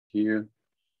here.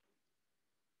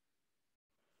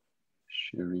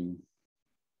 Sharing.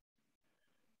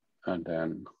 And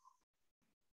then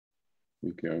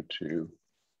we go to,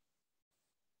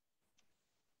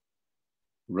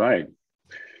 right.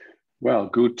 Well,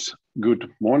 good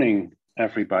morning,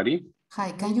 everybody.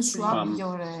 Hi, can you swap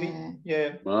your...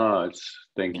 Yeah.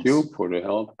 Thank you for the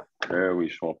help. Very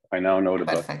short. I now know the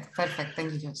button. Perfect.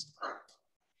 Thank you, Jess.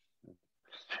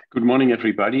 Good morning,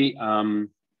 everybody.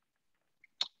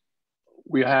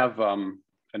 We have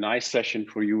a nice session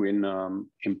for you in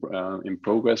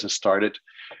progress and started,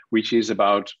 which is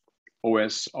about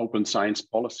OS open science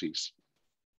policies.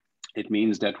 It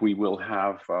means that we will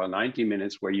have 90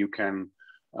 minutes where you can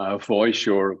voice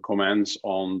your comments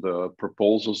on the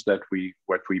proposals that we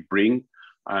bring,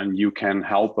 and you can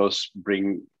help us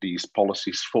bring these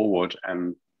policies forward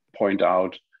and point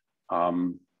out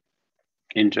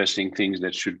interesting things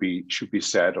that should be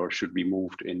said or should be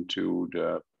moved into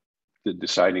the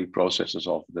deciding processes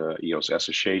of the EOS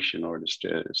Association or the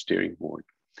steering board.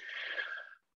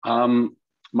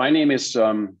 My name is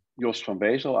Joost van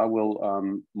Bezel. I will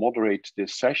moderate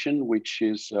this session, which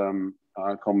is a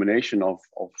combination of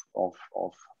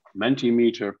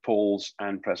Mentimeter, polls,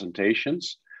 and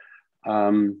presentations.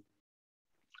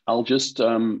 I'll just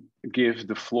give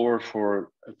the floor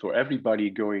for everybody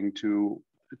going to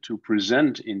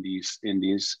present in this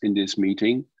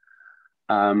meeting.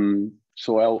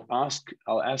 So I'll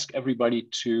ask everybody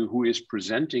who is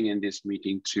presenting in this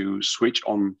meeting to switch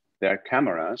on their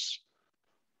cameras,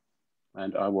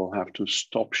 and I will have to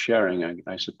stop sharing,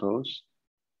 I suppose.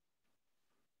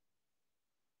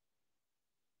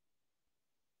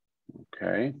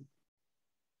 Okay.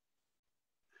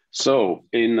 So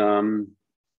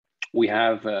we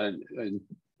have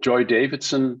Joy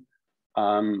Davidson,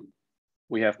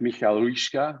 we have Michael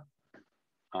Ruiska,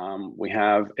 we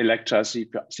have Elektra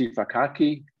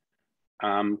Sivakaki,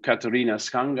 Katerina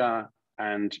Skanga,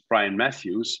 and Brian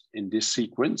Matthews in this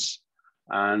sequence.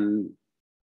 And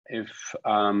if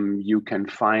you can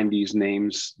find these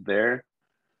names there.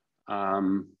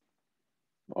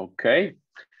 Okay,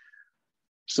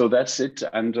 so that's it.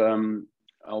 And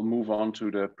I'll move on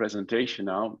to the presentation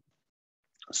now.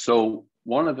 So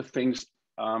one of the things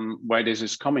where this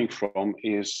is coming from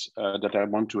is that I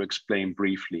want to explain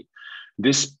briefly.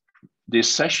 This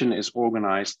session is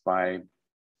organized by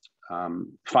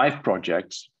 5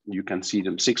 projects. You can see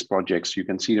them, 6 projects. You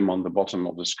can see them on the bottom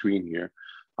of the screen here.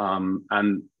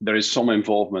 And there is some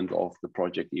involvement of the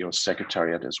project EOS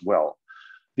Secretariat as well.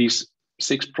 These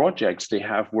 6 projects, they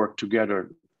have worked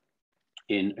together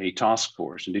in a task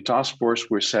force. And the task force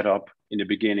were set up in the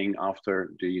beginning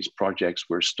after these projects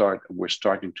were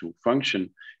starting to function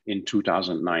in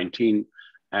 2019.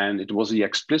 And it was the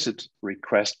explicit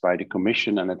request by the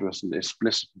Commission, and it was an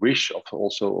explicit wish of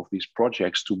these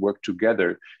projects to work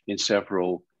together in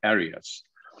several areas.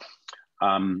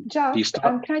 Josh,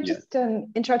 can I just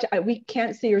interrupt? We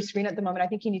can't see your screen at the moment. I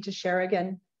think you need to share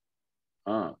again.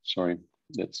 Sorry,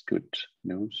 that's good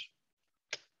news.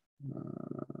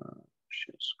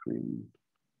 Share screen.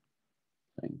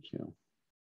 Thank you.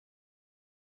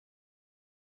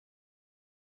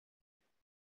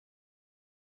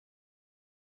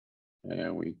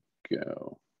 There we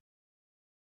go.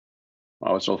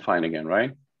 Oh, it's all fine again,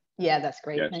 right? Yeah, that's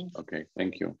great. Yes. Thanks. Okay,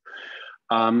 thank you.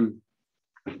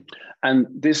 And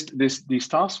these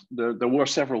tasks, there were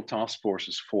several task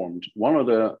forces formed. One of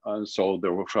the, so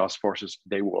there were task forces,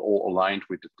 they were all aligned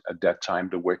with, at that time,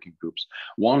 the working groups.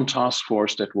 One task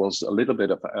force that was a little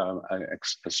bit of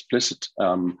explicit,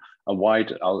 the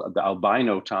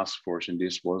albino task force, and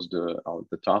this was the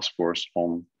task force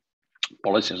on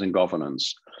policies and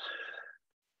governance.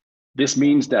 This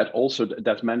means that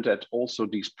meant that also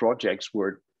these projects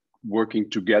were working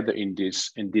together in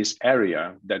this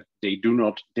area that they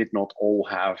did not all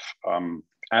have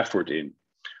effort in.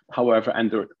 However,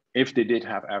 if they did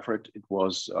have effort, it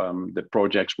was the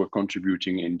projects were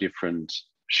contributing in different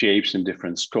shapes and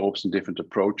different scopes and different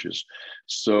approaches.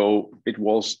 So it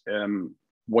was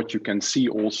what you can see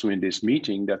also in this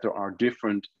meeting, that there are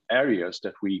different areas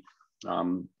that we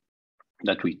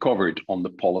covered on the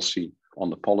policy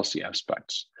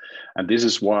aspects, and this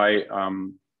is why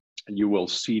you will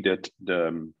see that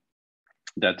there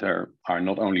are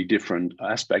not only different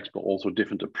aspects, but also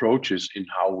different approaches in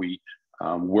how we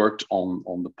worked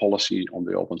on the policy, on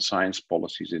the open science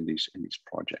policies in these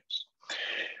projects.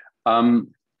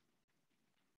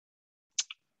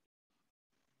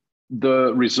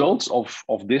 The results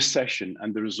of this session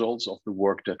and the results of the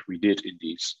work that we did in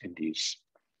this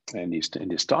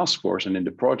task force and in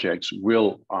the projects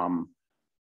will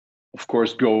of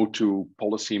course, go to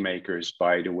policymakers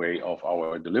by the way of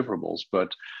our deliverables.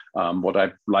 But what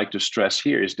I'd like to stress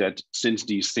here is that since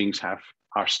these things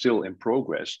are still in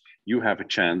progress, you have a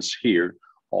chance here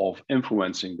of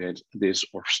influencing this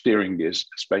or steering this,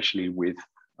 especially with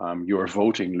your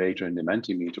voting later in the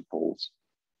Mentimeter polls.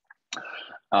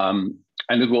 And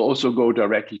it will also go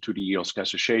directly to the EOSC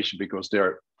Association because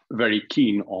they're very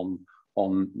keen on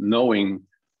knowing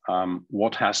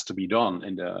what has to be done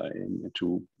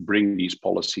to bring these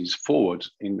policies forward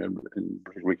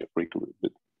with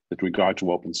regard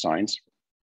to open science.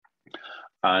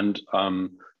 And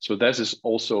so this is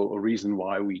also a reason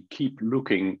why we keep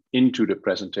looking into the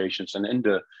presentations and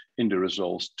in the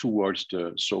results towards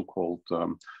the so-called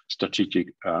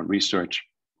strategic research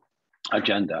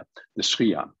agenda, the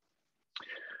SRIA.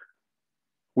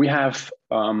 We have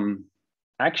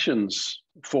actions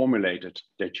formulated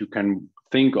that you can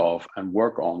think of and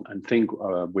work on and think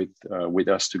with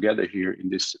us together here in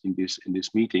this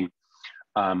meeting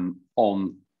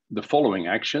on the following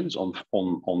actions on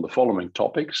the following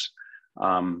topics: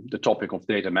 the topic of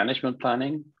data management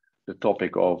planning, the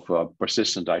topic of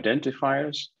persistent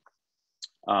identifiers,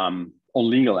 on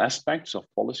legal aspects of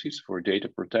policies for data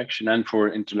protection, and for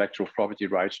intellectual property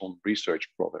rights on research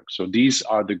products. So these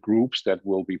are the groups that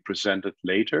will be presented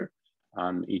later,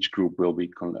 and each group will be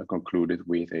concluded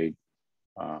with a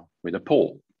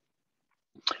poll.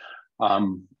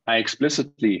 I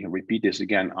explicitly repeat this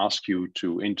again, ask you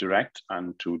to interact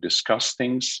and to discuss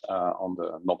things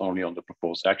not only on the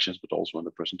proposed actions, but also on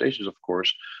the presentations, of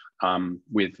course,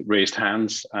 with raised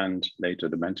hands and later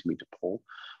the Mentimeter poll.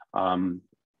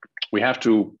 We have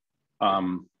to,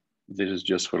 this is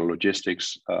just for the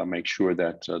logistics, make sure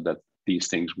that these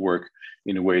things work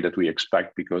in a way that we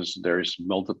expect, because there's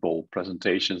multiple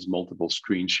presentations, multiple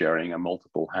screen sharing, and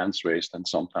multiple hands raised, and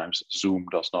sometimes Zoom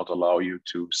does not allow you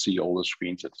to see all the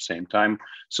screens at the same time.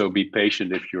 So be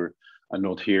patient if you're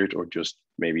not here, or just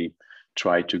maybe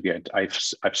try to get, I've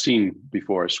seen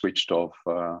before I switched off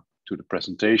to the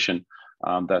presentation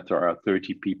that there are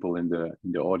 30 people in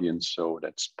the audience, so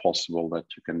that's possible that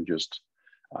you can just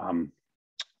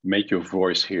make your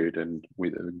voice heard and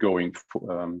with going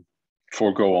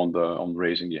forego on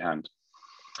raising the hand.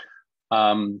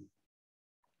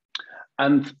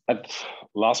 And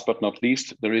last but not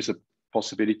least, there is a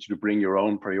possibility to bring your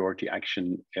own priority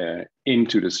action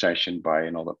into the session by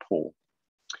another poll.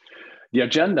 The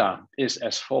agenda is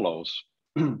as follows.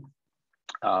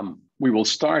 We will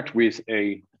start with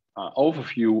a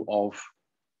overview of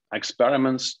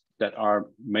experiments that are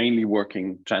mainly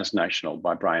working transnational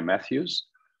by Brian Matthews,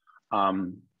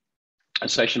 a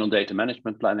session on data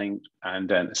management planning, and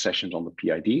then a session on the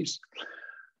PIDs,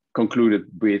 concluded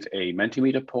with a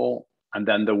Mentimeter poll, and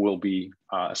then there will be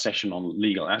a session on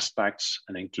legal aspects,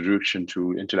 an introduction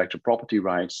to intellectual property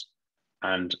rights,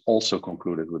 and also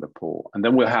concluded with a poll. And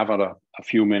then we'll have a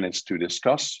few minutes to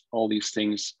discuss all these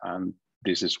things, and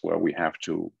this is where we have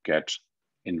to get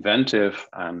inventive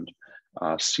and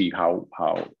see how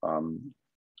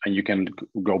and you can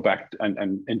go back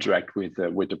and interact with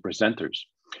the presenters.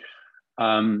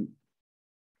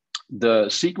 The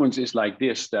sequence is like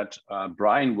this, that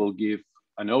Brian will give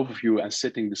an overview and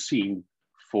setting the scene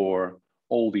for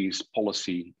all these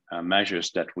policy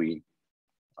measures that we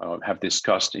have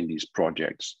discussed in these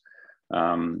projects.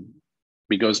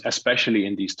 Because especially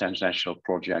in these transnational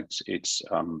projects, it's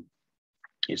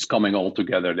coming all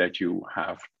together that you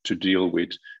have to deal with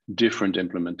different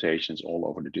implementations all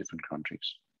over the different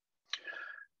countries.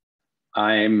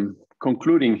 I'm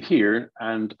concluding here,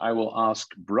 and I will ask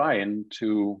Brian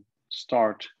to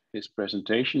start his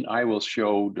presentation. I will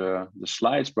show the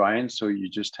slides, Brian, so you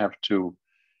just have to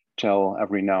tell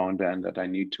every now and then that I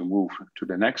need to move to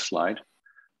the next slide,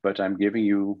 but I'm giving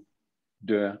you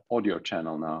the audio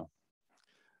channel now.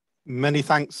 Many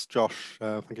thanks, Josh.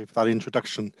 Thank you for that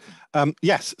introduction.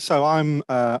 Yes, so I'm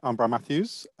Brian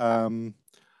Matthews.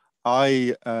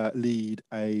 I lead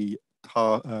a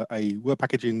work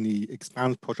package in the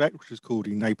Expand project, which is called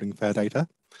Enabling Fair Data.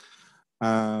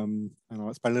 And I'll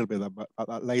explain a little bit about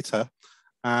that later.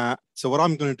 So what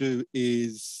I'm going to do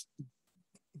is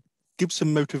give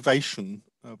some motivation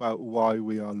about why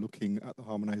we are looking at the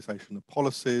harmonisation of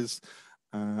policies,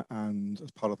 and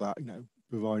as part of that,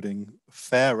 providing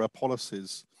fairer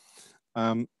policies.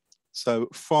 So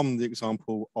from the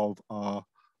example of our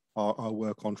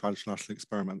work on transnational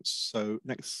experiments. So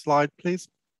next slide, please.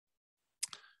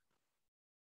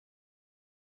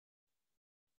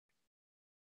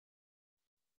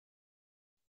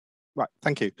 Right,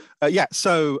 thank you. Yeah,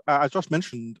 so as Josh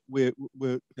mentioned, we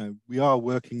are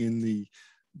working in the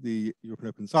European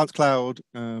Open Science Cloud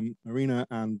arena,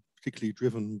 and particularly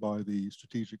driven by the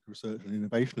strategic research and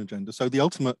innovation agenda. So the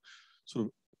ultimate sort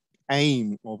of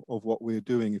aim of what we're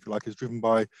doing, if you like, is driven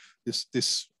by this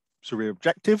sort of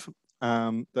objective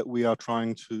that we are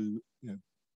trying to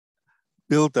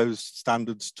build those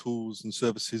standards, tools, and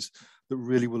services that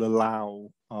really will allow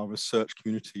our research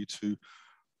community to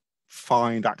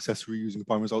find, access, reuse, and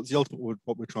combine results. The ultimate,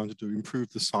 what we're trying to do, improve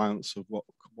the science of what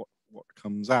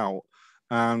comes out,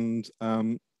 and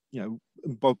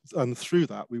and through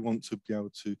that, we want to be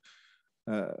able to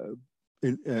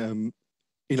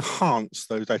enhance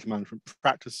those data management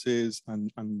practices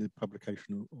and the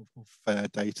publication of fair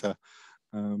data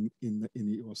in the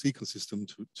EOSC ecosystem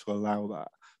to allow that.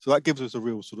 So that gives us a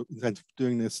real sort of incentive for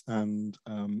doing this, and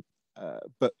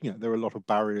but there are a lot of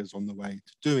barriers on the way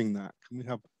to doing that. Can we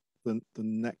have the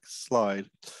next slide?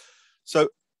 So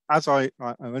as I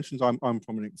mentioned, I'm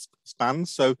from an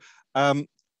expands. So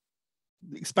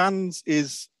the expands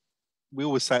is, we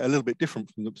always say, a little bit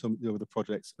different from some of the other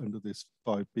projects under this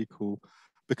 5B call,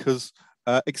 because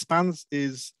expands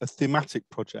is a thematic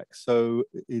project. So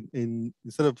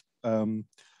instead of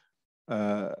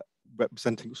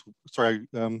representing, sorry,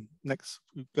 next,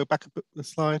 go back a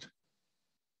slide.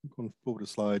 We've gone forward a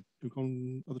slide. We've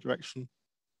gone other direction.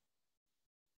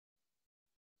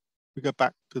 We go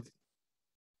back to.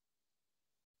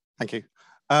 Thank you.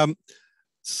 We're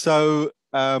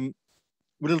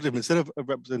a little different. Instead of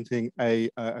representing a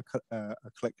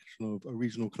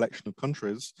regional collection of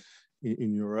countries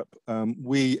in Europe,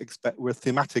 we're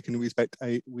thematic, and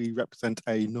we represent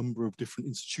a number of different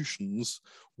institutions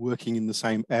working in the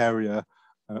same area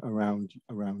around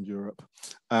Europe.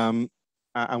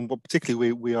 And what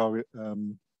particularly we are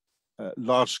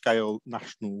large-scale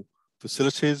national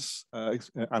facilities,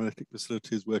 analytic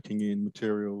facilities, working in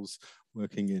materials,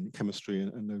 working in chemistry,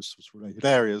 and those sorts of related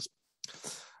areas.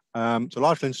 So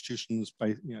large institutions,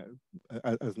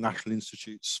 as national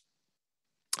institutes.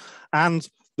 And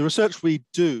the research we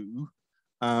do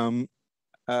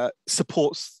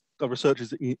supports the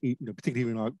researchers,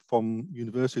 particularly from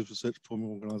universities, research from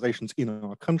organisations in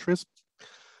our countries.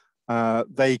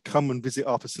 They come and visit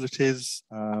our facilities,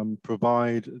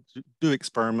 do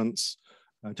experiments,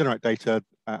 generate data,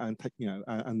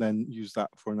 and then use that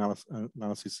for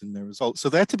analysis in their results. So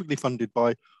they're typically funded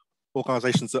by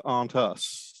organisations that aren't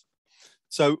us.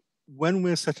 So when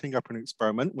we're setting up an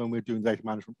experiment, when we're doing data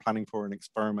management planning for an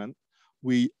experiment,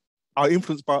 we are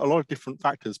influenced by a lot of different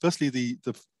factors. Firstly, the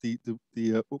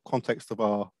context of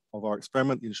our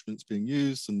experiment, the instruments being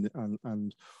used,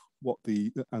 and what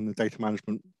the data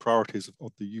management priorities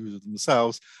of the user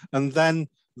themselves, and then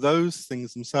those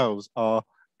things themselves are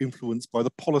influenced by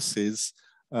the policies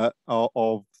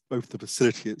of both the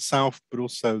facility itself, but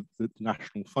also the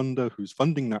national funder who's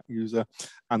funding that user,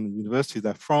 and the university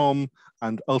they're from,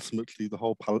 and ultimately the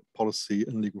whole policy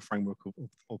and legal framework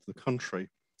of the country.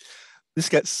 This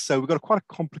gets, so we've got quite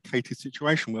a complicated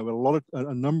situation where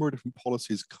a number of different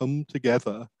policies come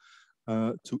together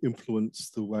to influence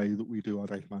the way that we do our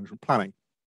data management planning.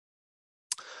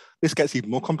 This gets even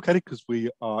more complicated because we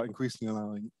are increasingly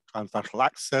allowing transnational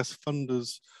access.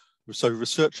 Funders, so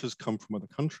researchers come from other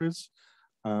countries,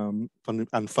 funded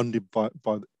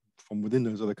from within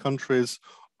those other countries,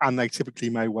 and they typically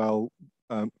may well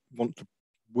want to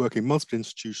work in multiple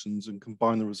institutions and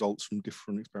combine the results from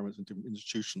different experiments in different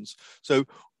institutions. So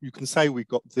you can say we've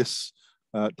got this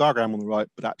diagram on the right,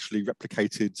 but actually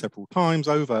replicated several times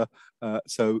over.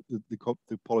 So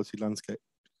the policy landscape,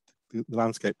 the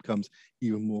landscape becomes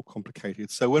even more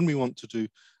complicated. So when we want to do,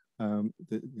 when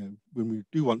we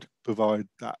do want to provide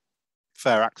that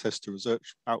fair access to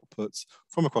research outputs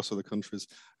from across other countries,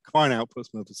 combine outputs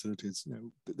from other facilities,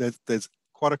 there's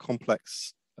quite a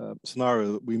complex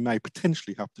scenario that we may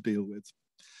potentially have to deal with.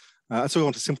 So we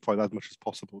want to simplify that as much as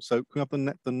possible. So can we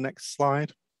have the next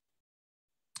slide?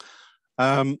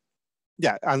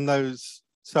 Yeah, and those,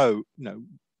 so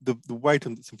the way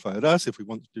to simplify it is, if we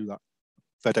want to do that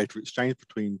fair data exchange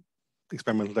between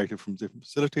experimental data from different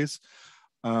facilities,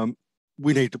 we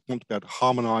want to be able to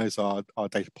harmonise our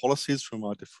data policies from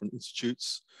our different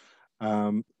institutes.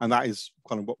 And that is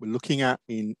kind of what we're looking at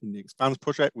in the Expands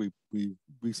project. We've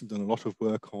recently done a lot of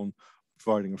work on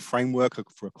providing a framework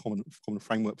for a common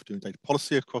framework for doing data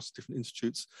policy across different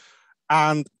institutes.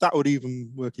 And that would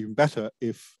even work even better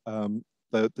if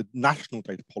the national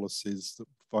data policies that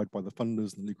are provided by the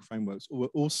funders and the legal frameworks were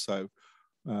also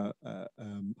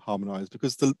harmonised,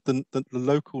 because the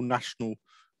local national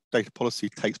data policy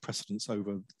takes precedence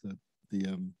over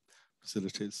the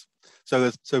facilities.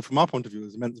 So from our point of view,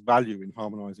 there's immense value in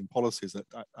harmonising policies at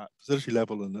facility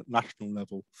level and at national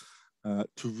level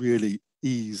to really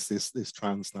ease this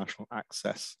transnational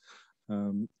access.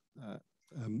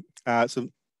 So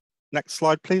next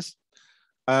slide, please.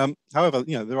 However,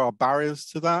 there are barriers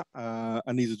to that,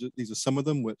 and these are some of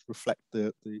them which reflect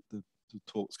the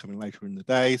talks coming later in the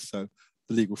day. So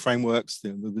the legal frameworks,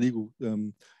 the legal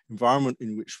environment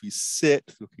in which we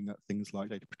sit, looking at things like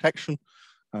data protection,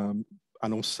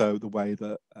 and also the way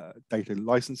that data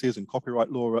licenses and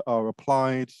copyright law are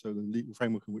applied. So the legal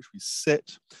framework in which we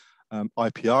sit,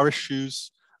 IPR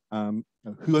issues,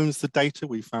 who owns the data.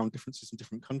 We found differences in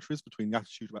different countries between the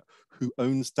attitude about who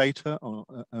owns data.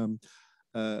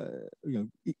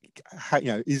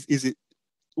 Is it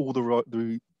all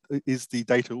is the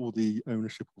data all the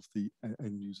ownership of the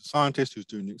end user scientist who's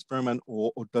doing the experiment,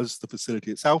 or does the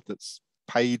facility itself that's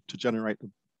paid to generate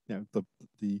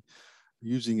the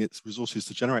using its resources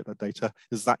to generate that data,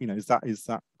 is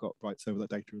that got rights over that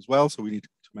data as well? So we need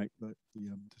to make the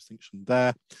distinction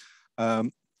there.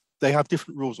 They have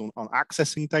different rules on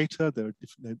accessing data. There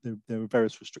are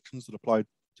various restrictions that apply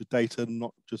to data,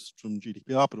 not just from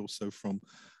GDPR, but also from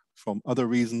other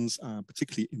reasons,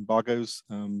 particularly embargoes,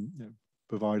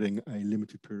 providing a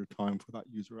limited period of time for that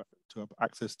user to have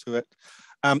access to it.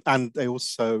 And they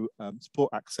also support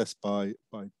access by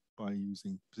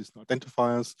using persistent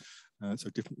identifiers. So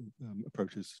different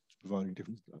approaches to providing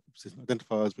different persistent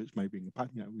identifiers, which may be,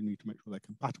 we need to make sure they're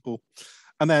compatible.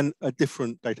 And then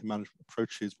different data management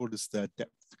approaches. What is their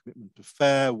depth commitment to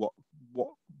FAIR?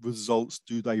 What results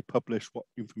do they publish? What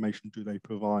information do they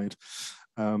provide?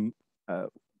 What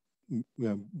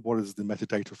is the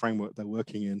metadata framework they're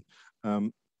working in?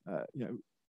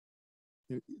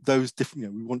 Those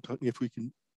different. We want to, if we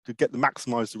can, to get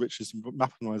maximize the richness and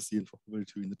maximize the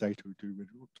interoperability in the data, we do really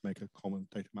want to make a common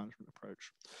data management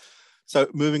approach. So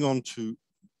moving on to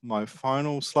my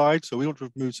final slide. So we want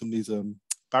to remove some of these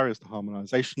barriers to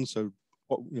harmonization. So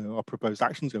what our proposed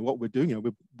actions, what we're doing,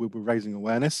 we're raising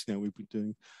awareness. We've been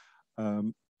doing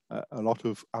a lot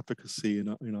of advocacy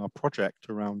in our project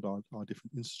around our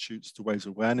different institutes to raise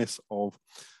awareness of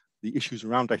the issues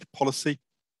around data policy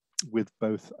with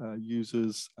both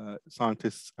users,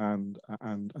 scientists, and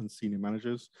senior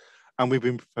managers. And we've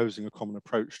been proposing a common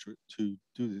approach to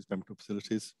do these experimental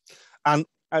facilities. And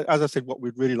as I said, what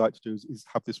we'd really like to do is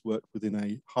have this work within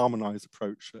a harmonized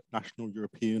approach at national,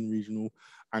 European, regional,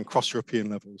 and cross-European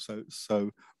levels.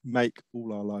 So make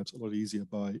all our lives a lot easier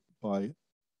by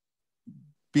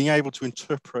being able to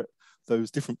interpret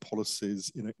those different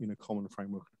policies in a common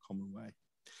framework, in a common way.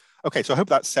 Okay, so I hope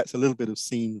that sets a little bit of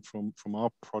scene from our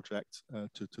project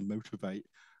to motivate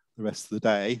the rest of the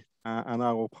day. And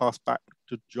I will pass back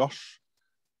to Josh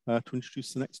to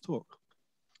introduce the next talk.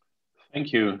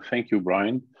 Thank you,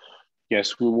 Brian.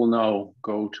 Yes, we will now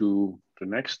go to the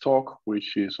next talk,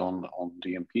 which is on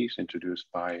DMPs, introduced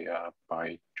by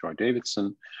Joy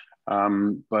Davidson.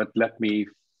 But let me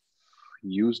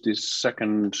use this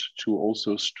second to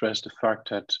also stress the fact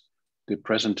that the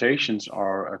presentations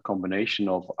are a combination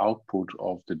of output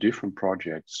of the different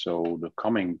projects. So the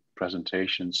coming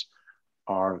presentations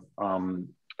are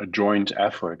a joint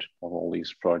effort of all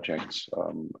these projects,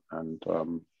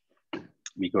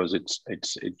 because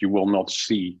you will not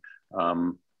see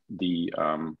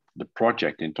the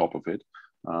project in top of it,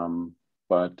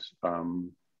 but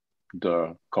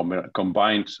the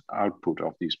combined output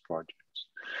of these projects.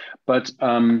 But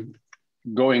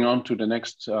going on to the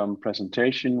next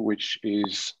presentation, which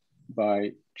is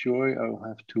by Joy. I'll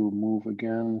have to move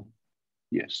again.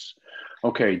 Yes.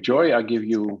 Okay, Joy, I'll give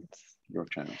you your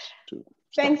chance to.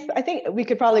 Thanks. I think we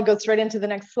could probably go straight into the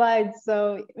next slide.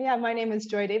 So yeah, my name is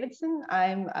Joy Davidson.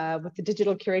 I'm with the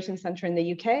Digital Curation Centre in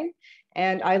the UK,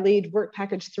 and I lead Work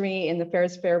Package 3 in the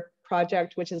FAIR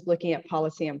project, which is looking at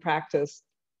policy and practice.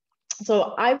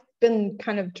 So I've been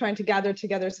kind of trying to gather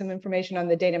together some information on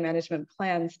the data management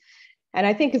plans. And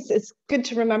I think it's good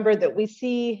to remember that we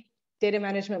see data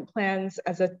management plans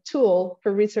as a tool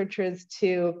for researchers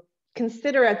to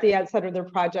consider at the outset of their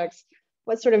projects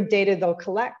what sort of data they'll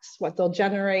collect, what they'll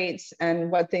generate, and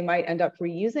what they might end up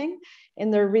reusing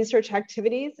in their research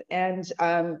activities. And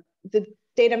the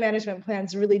data management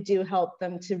plans really do help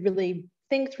them to really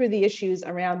think through the issues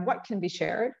around what can be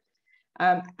shared,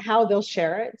 how they'll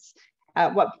share it,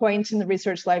 at what point in the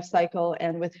research life cycle,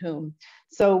 and with whom.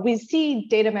 So we see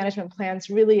data management plans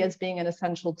really as being an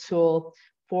essential tool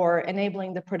for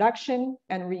enabling the production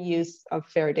and reuse of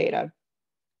FAIR data.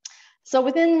 So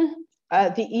within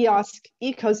the EOSC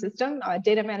ecosystem,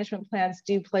 data management plans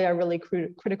do play a really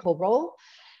critical role.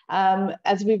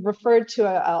 As we've referred to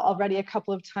already a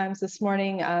couple of times this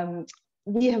morning,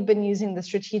 we have been using the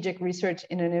Strategic Research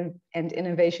and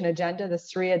Innovation Agenda, the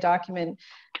SRIA document,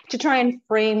 to try and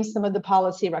frame some of the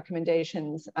policy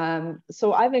recommendations.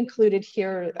 So I've included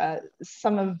here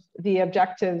some of the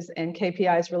objectives and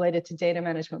KPIs related to data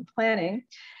management planning.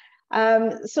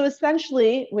 So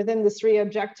essentially, within this 3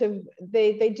 objective,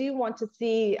 they do want to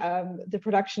see the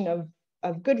production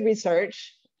of good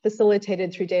research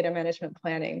facilitated through data management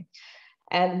planning.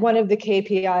 And one of the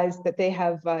KPIs that they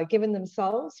have given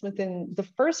themselves within the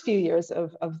first few years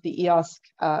of the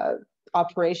EOSC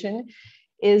operation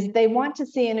is they want to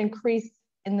see an increase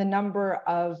in the number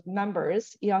of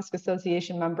members, EOSC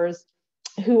association members,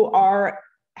 who are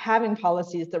having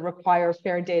policies that require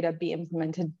fair data be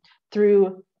implemented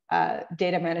through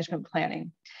data management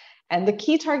planning. And the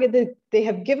key target that they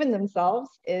have given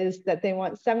themselves is that they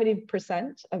want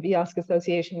 70% of EOSC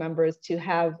association members to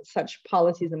have such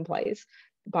policies in place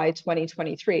by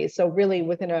 2023. So really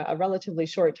within a relatively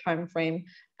short time frame,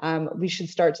 we should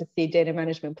start to see data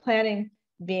management planning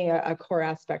being a core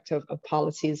aspect of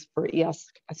policies for EOSC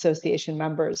association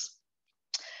members.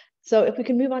 So if we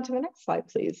can move on to the next slide,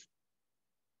 please.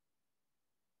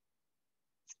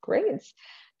 Great.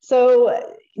 So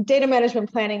data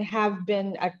management planning have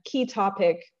been a key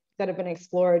topic that have been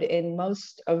explored in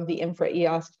most of the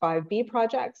InfraEOSC-5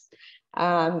 projects.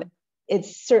 It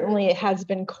certainly has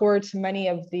been core to many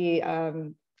of the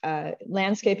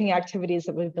landscaping activities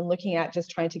that we've been looking at, just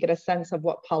trying to get a sense of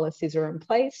what policies are in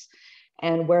place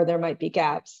and where there might be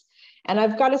gaps. And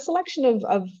I've got a selection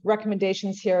of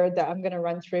recommendations here that I'm going to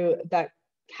run through that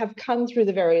have come through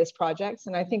the various projects.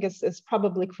 And I think it's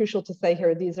probably crucial to say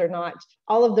here, these are not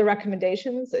all of the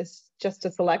recommendations, it's just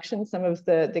a selection, some of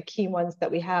the key ones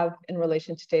that we have in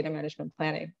relation to data management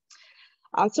planning.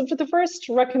 So for the first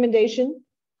recommendation,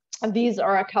 these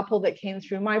are a couple that came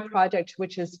through my project,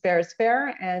 which is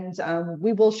FAIRifying, and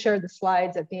we will share the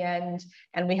slides at the end,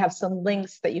 and we have some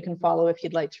links that you can follow if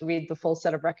you'd like to read the full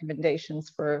set of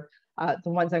recommendations for the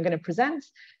ones I'm going to present.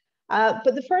 But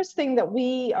the first thing that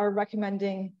we are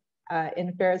recommending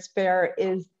in FAIRifying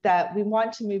is that we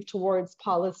want to move towards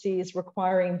policies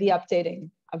requiring the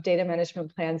updating of data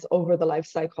management plans over the life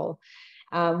cycle.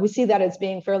 We see that as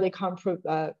being fairly critical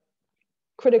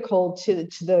to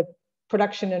the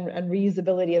production and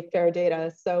reusability of fair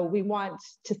data. So we want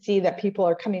to see that people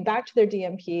are coming back to their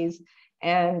DMPs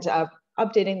and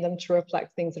updating them to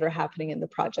reflect things that are happening in the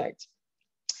project.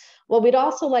 What we'd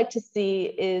also like to see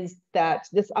is that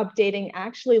this updating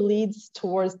actually leads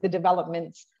towards the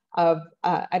development of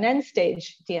an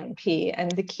end-stage DMP.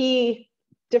 And the key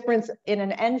difference in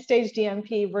an end-stage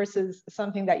DMP versus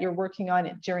something that you're working on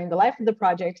during the life of the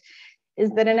project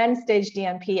is that an end-stage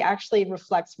DMP actually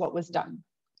reflects what was done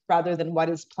rather than what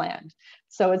is planned.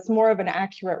 So it's more of an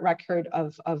accurate record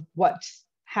of what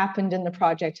happened in the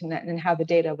project and how the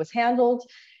data was handled.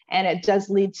 And it does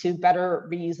lead to better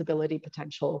reusability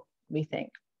potential, we think.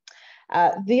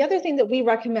 The other thing that we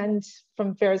recommend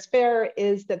from FAIRifying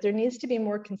is that there needs to be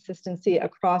more consistency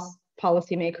across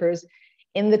policymakers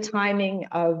in the timing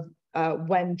of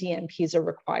when DMPs are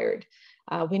required.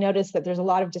 We notice that there's a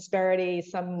lot of disparity.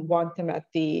 Some want them at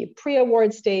the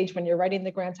pre-award stage when you're writing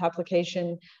the grant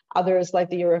application. Others, like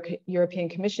the European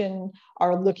Commission,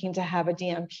 are looking to have a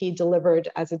DMP delivered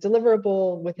as a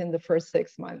deliverable within the first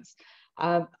 6 months.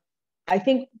 I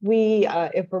think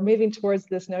if we're moving towards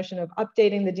this notion of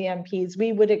updating the DMPs,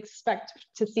 we would expect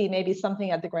to see maybe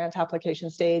something at the grant application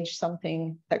stage,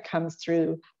 something that comes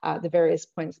through the various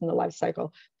points in the life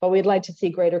cycle. But we'd like to see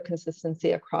greater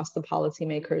consistency across the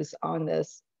policymakers on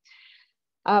this.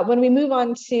 When we move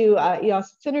on to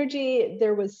EOSC Synergy,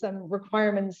 there was some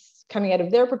requirements coming out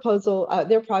of their proposal,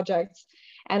 their projects.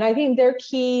 And I think their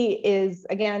key is,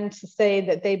 again, to say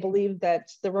that they believe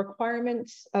that the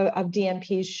requirements of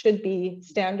DMPs should be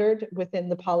standard within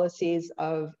the policies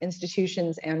of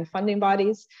institutions and funding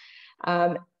bodies.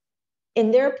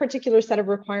 In their particular set of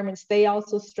requirements, they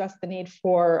also stress the need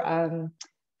for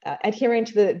adhering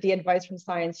to the advice from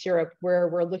Science Europe, where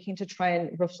we're looking to try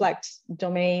and reflect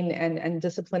domain and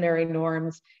disciplinary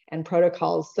norms and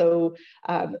protocols. So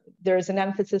there's an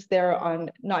emphasis there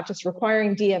on not just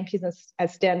requiring DMPs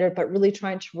as standard, but really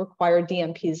trying to require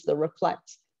DMPs that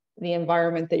reflect the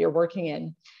environment that you're working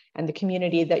in and the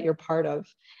community that you're part of.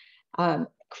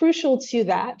 Crucial to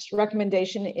that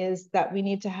recommendation is that we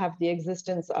need to have the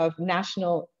existence of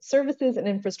national services and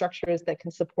infrastructures that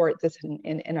can support this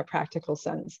in a practical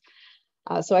sense.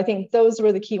 So I think those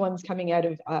were the key ones coming out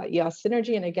of EOSC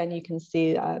Synergy. And again, you can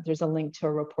see there's a link to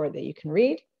a report that you can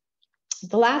read.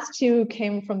 The last two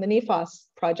came from the NEFOS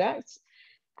project.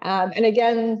 And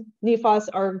again, NIFAS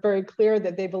are very clear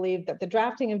that they believe that the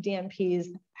drafting of DMPs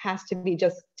has to be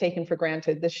just taken for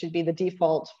granted. This should be the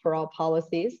default for all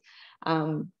policies.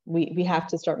 We have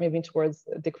to start moving towards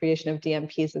the creation of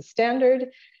DMPs as standard.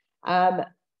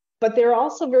 But they're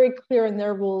also very clear in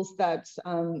their rules that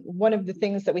one of the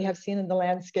things that we have seen in the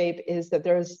landscape is that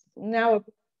there's now a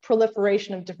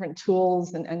proliferation of different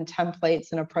tools and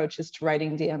templates and approaches to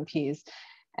writing DMPs.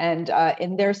 And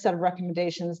in their set of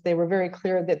recommendations, they were very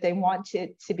clear that they want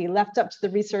it to be left up to the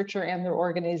researcher and their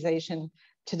organization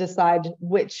to decide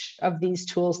which of these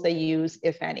tools they use,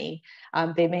 if any.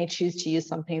 They may choose to use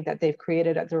something that they've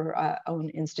created at their own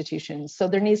institutions. So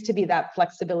there needs to be that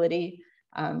flexibility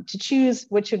to choose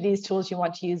which of these tools you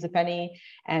want to use, if any,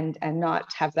 and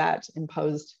not have that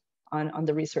imposed on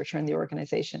the researcher and the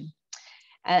organization.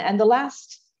 And the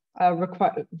last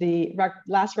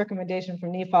last recommendation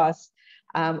from NIFAS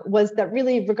was that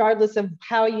really, regardless of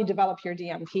how you develop your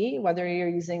DMP, whether you're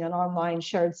using an online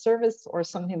shared service or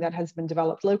something that has been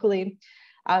developed locally,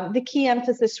 the key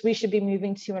emphasis we should be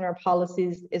moving to in our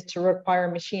policies is to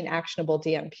require machine actionable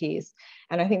DMPs.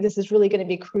 And I think this is really going to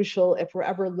be crucial if we're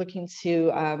ever looking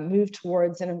to move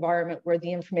towards an environment where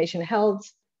the information held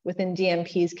within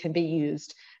DMPs can be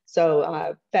used.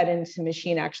 So fed into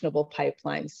machine actionable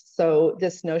pipelines. So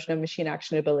this notion of machine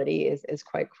actionability is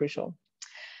quite crucial.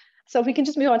 So if we can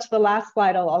just move on to the last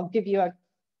slide, I'll give you a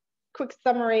quick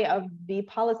summary of the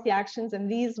policy actions, and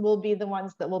these will be the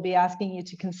ones that we'll be asking you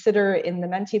to consider in the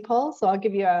Menti poll. So I'll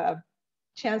give you a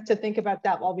chance to think about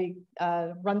that while we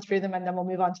run through them, and then we'll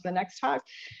move on to the next talk.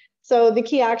 So the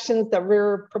key actions that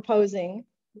we're proposing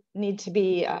need to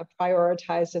be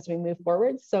prioritized as we move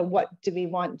forward. So what do we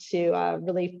want to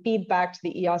really feed back to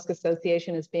the EOSC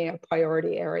Association as being a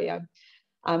priority area?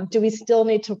 Do we still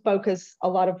need to focus a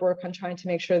lot of work on trying to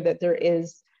make sure that there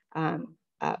is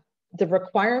the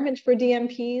requirement for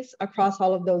DMPs across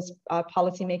all of those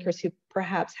policymakers who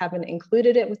perhaps haven't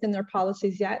included it within their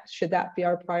policies yet? Should that be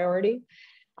our priority?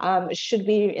 Should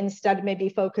we instead maybe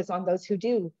focus on those who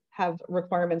do have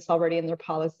requirements already in their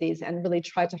policies and really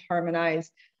try to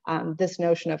harmonize this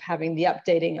notion of having the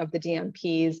updating of the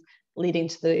DMPs leading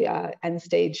to the end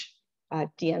stage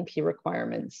DMP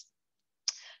requirements?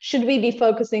 Should we be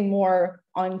focusing more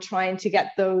on trying to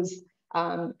get those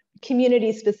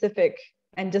community-specific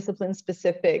and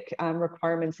discipline-specific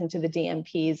requirements into the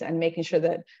DMPs and making sure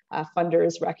that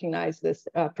funders recognize this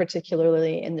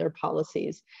particularly in their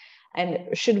policies? And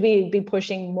should we be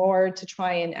pushing more to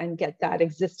try and get that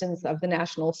existence of the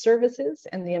national services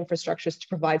and the infrastructures to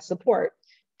provide support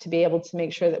to be able to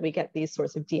make sure that we get these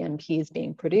sorts of DMPs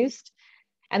being produced?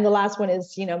 And the last one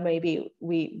is, maybe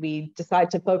we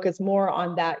decide to focus more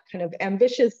on that kind of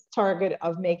ambitious target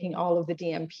of making all of the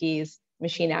DMPs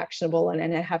machine actionable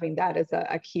and having that as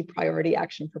a key priority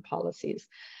action for policies.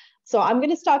 So I'm going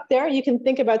to stop there. You can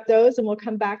think about those and we'll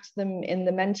come back to them in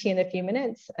the Menti in a few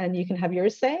minutes and you can have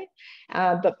yours say.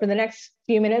 But for the next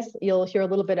few minutes, you'll hear a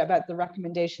little bit about the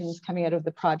recommendations coming out of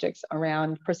the projects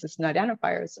around persistent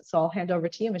identifiers. So I'll hand over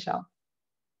to you, Michelle.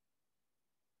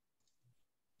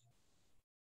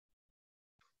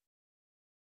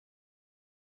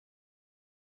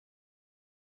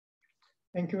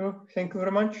 Thank you very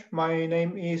much. My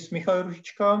name is Michal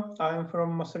Ružička. I am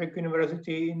from Masaryk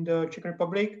University in the Czech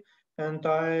Republic, and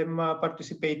I'm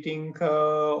participating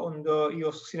on the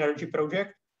EOSC Synergy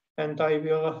project. And I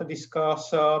will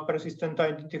discuss persistent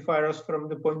identifiers from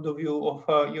the point of view of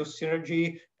EOSC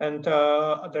Synergy and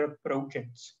other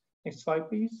projects. Next slide,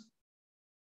 please.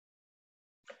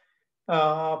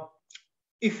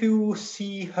 If you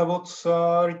see what's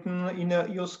written in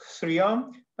EOSC 3,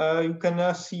 you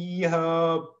can see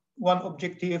one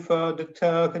objective that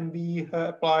can be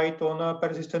applied on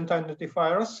persistent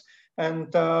identifiers.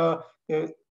 And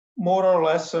more or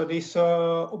less, this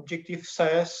objective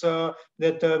says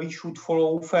that we should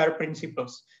follow FAIR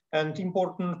principles. And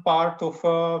important part of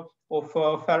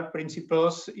FAIR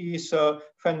principles is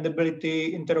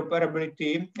findability,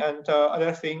 interoperability, and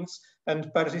other things.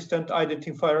 And persistent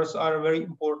identifiers are a very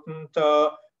important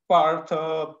part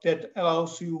that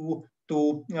allows you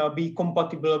to be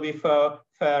compatible with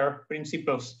FAIR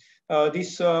principles.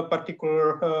 This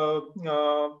particular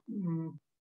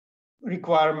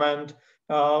requirement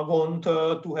want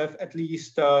to have at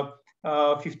least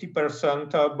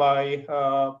 50% by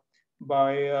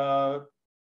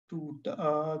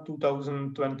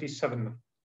 2027.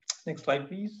 Next slide,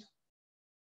 please.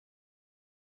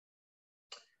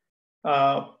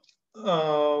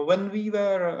 When we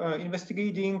were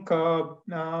investigating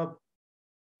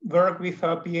work with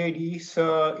PIDs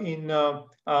in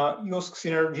EOSC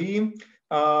Synergy,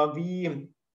 we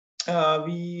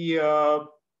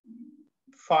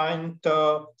find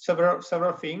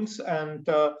several things, and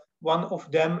one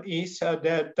of them is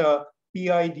that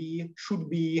PID should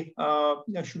be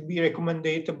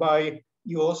recommended by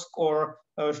EOSC, or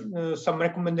some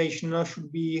recommendation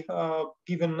should be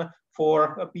given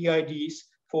for PIDs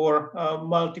for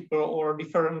multiple or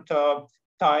different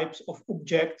types of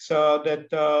objects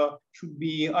that should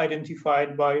be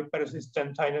identified by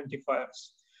persistent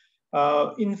identifiers.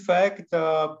 In fact,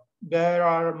 there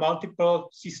are multiple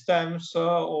systems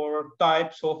or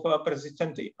types of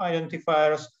persistent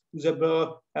identifiers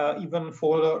usable even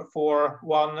for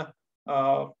one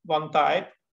type.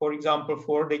 For example,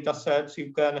 for data sets,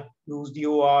 you can use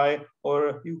DOI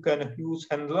or you can use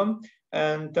handler,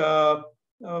 and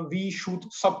we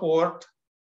should support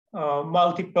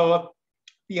multiple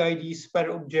PIDs per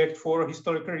object for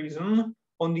historical reason.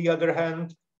 On the other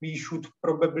hand, we should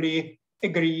probably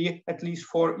agree, at least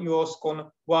for EOSC,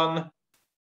 on one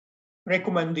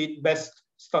recommended best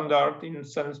standard, in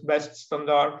sense best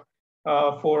standard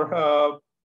for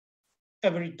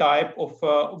every type of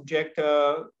object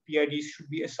PIDs should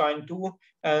be assigned to,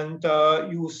 and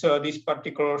use this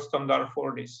particular standard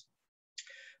for this.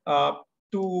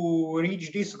 To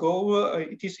reach this goal,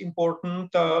 it is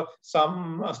important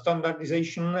some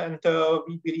standardization, and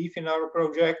we believe in our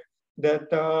project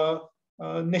that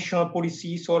national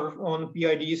policies on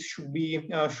PIDs should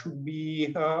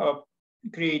be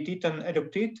created and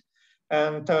adopted,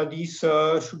 and these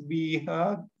should be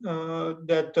done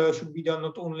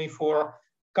not only for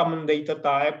common data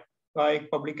type like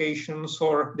publications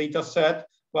or data set,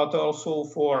 but also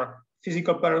for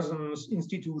physical persons,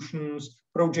 institutions,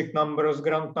 project numbers,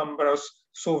 grant numbers,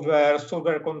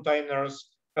 software containers,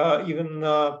 even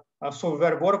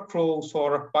software workflows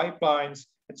or pipelines,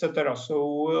 etc.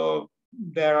 So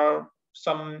there are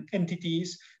some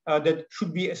entities that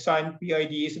should be assigned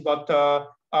PIDs, but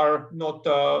are not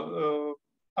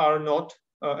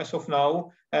as of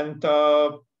now, and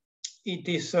it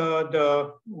is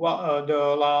the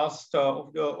last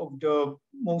of the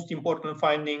most important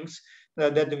findings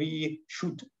that we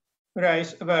should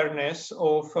raise awareness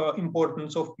of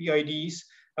importance of PIDs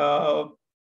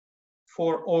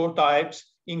for all types,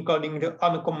 including the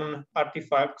uncommon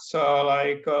artifacts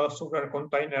like software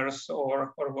containers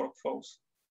or workflows.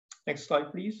 Next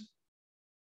slide, please.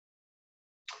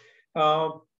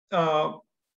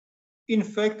 In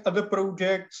fact, other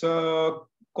projects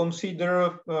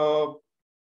consider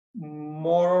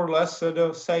more or less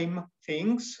the same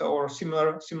things or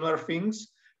similar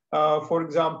things. For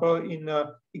example, in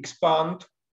Expand,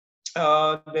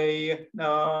 they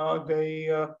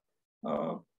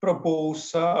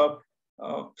propose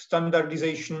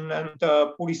standardization and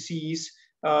policies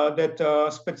that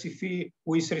specify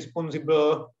who is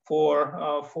responsible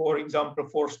for example,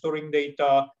 for storing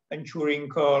data, ensuring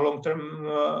long-term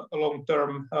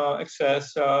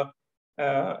access,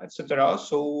 etc.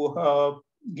 So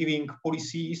giving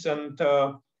policies and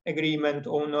agreement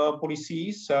on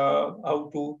policies, how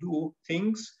to do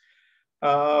things.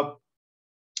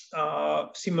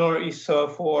 Similar is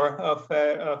for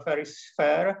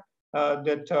FAIR,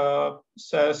 that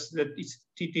says that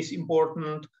it is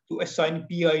important to assign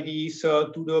PIDs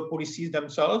to the policies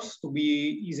themselves to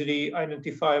be easily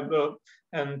identifiable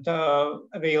and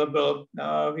available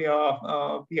via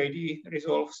PID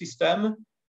resolve system.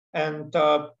 And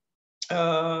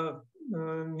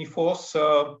NIFOS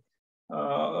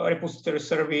repository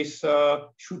service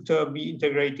should be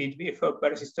integrated with a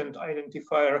persistent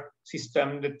identifier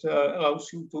system that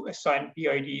allows you to assign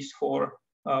PIDs for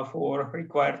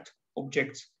required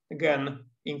objects, again,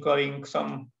 including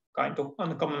some kind of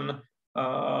uncommon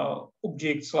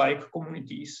objects like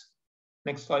communities.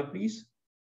 Next slide, please.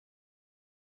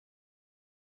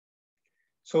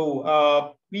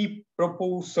 So we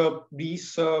propose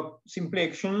these simple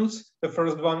actions. The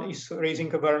first one is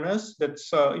raising awareness.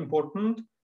 That's important.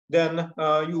 Then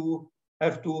you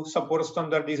have to support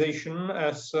standardization,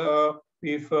 as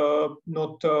with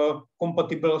not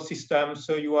compatible systems,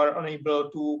 you are unable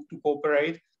to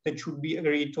cooperate. That should be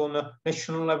agreed on a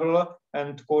national level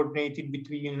and coordinated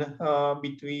between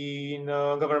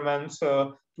governments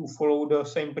to follow the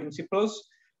same principles.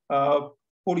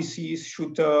 Policies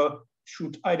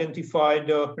should identify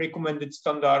the recommended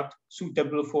standard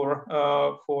suitable for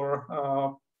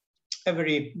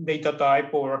every data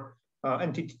type or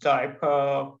entity type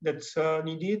that's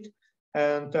needed.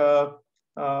 And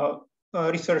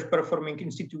research performing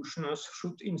institutions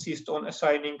should insist on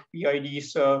assigning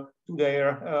PIDs to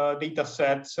their data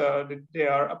sets that they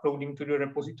are uploading to the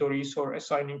repositories, or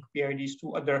assigning PIDs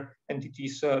to other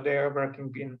entities they are working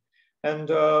in. And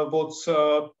what's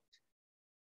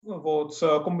what's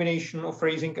a combination of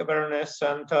raising awareness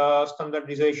and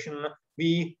standardization.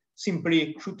 We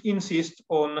simply should insist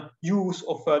on use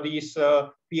of these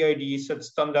PIDs as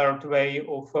standard way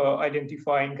of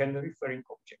identifying and referring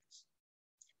objects.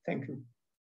 Thank you.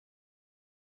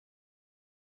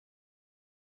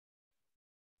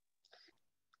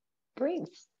 Great,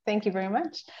 thank you very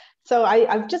much. So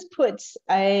I've just put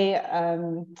a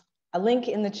link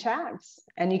in the chat,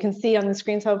 and you can see on the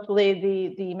screens,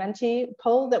 hopefully, the Menti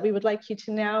poll that we would like you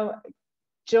to now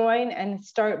join and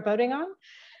start voting on.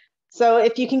 So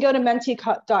if you can go to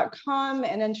menti.com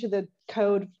and enter the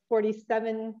code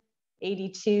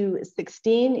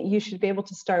 478216, you should be able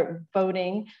to start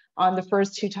voting on the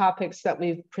first two topics that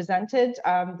we've presented.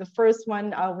 The first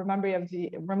one, I'll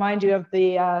remind you of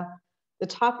the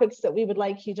topics that we would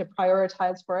like you to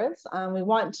prioritize for us. We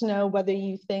want to know whether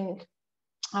you think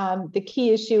the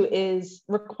key issue is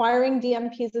requiring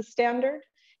DMPs as standard.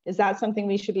 Is that something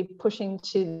we should be pushing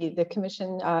to the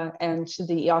Commission and to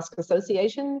the EOSC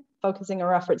Association, focusing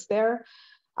our efforts there?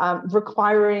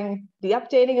 Requiring the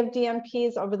updating of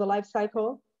DMPs over the life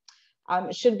cycle?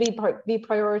 Should we be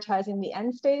prioritizing the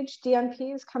end stage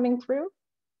DMPs coming through?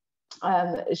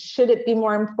 Should it be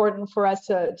more important for us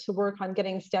to work on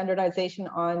getting standardization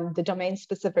on the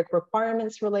domain-specific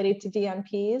requirements related to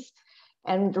DMPs?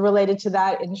 And related to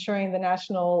that, ensuring the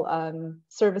national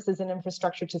services and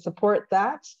infrastructure to support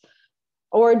that?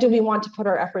 Or do we want to put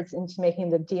our efforts into making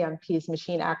the DMPs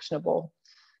machine actionable?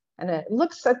 And it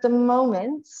looks at the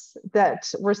moment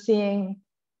that we're seeing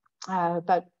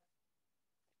about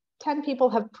 10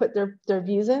 people have put their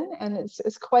views in, and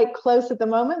it's quite close at the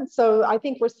moment. So I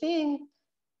think we're seeing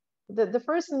the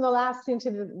first and the last seem to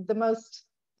be the most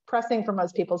pressing for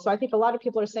most people. So I think a lot of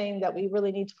people are saying that we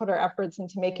really need to put our efforts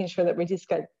into making sure that we just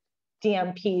get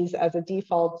DMPs as a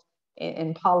default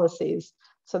in policies.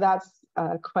 So that's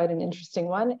quite an interesting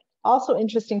one. Also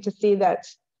interesting to see that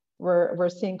we're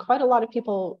seeing quite a lot of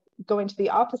people going to the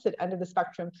opposite end of the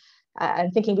spectrum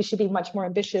and thinking we should be much more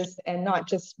ambitious and not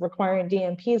just requiring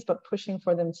DMPs, but pushing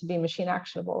for them to be machine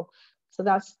actionable. So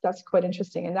that's quite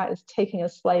interesting. And that is taking a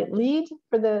slight lead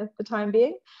for the time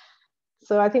being.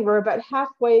 So I think we're about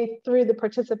halfway through the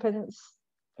participants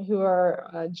who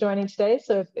are joining today.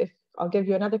 So if I'll give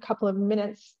you another couple of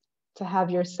minutes to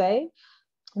have your say.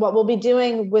 What we'll be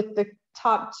doing with the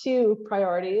top two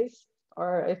priorities,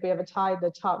 or if we have a tie,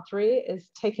 the top three, is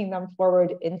taking them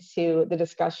forward into the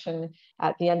discussion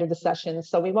at the end of the session.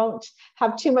 So we won't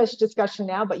have too much discussion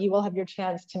now, but you will have your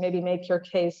chance to maybe make your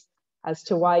case as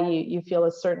to why you feel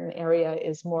a certain area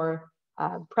is more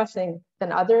pressing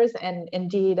than others. And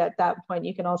indeed, at that point,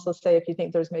 you can also say if you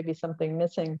think there's maybe something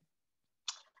missing.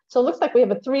 So it looks like we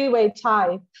have a three-way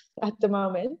tie at the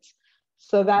moment.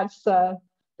 So that's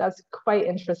quite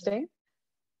interesting.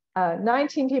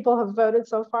 19 people have voted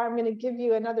so far. I'm going to give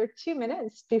you another 2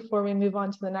 minutes before we move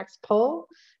on to the next poll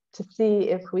to see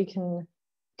if we can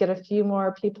get a few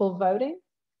more people voting.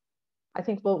 I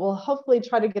think we'll hopefully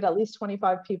try to get at least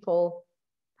 25 people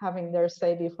having their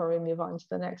say before we move on to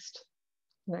the next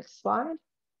slide.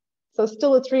 So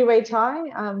still a three-way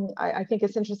tie. I think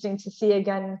it's interesting to see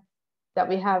again that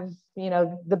we have,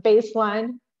 the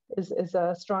baseline is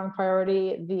a strong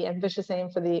priority. The ambitious aim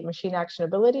for the machine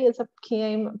actionability is a key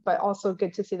aim, but also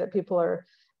good to see that people are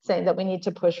saying that we need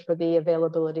to push for the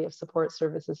availability of support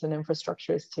services and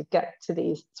infrastructures to get to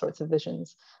these sorts of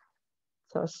visions.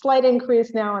 So a slight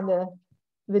increase now on the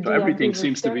so everything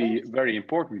seems to be very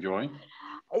important, Joy.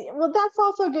 Well, that's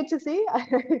also good to see. I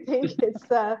think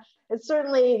it's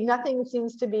certainly nothing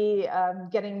seems to be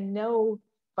getting no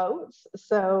votes.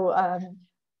 So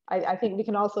I think we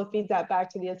can also feed that back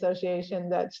to the association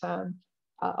that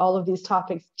all of these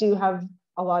topics do have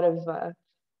a lot of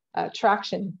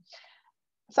traction.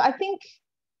 So I think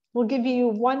we'll give you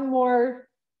one more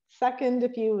second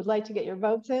if you would like to get your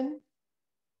votes in.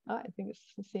 I think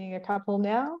I'm seeing a couple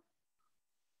now.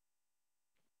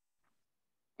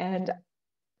 And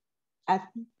at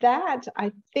that,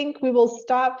 I think we will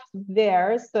stop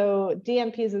there. So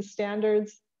DMPs as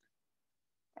standards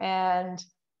and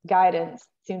guidance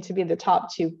seem to be the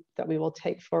top two that we will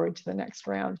take forward to the next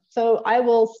round. So I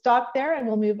will stop there and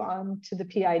we'll move on to the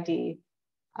PID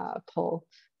poll.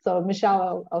 So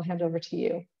Michelle, I'll hand over to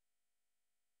you.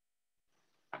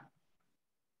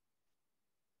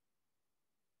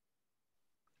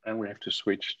 And we have to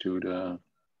switch to the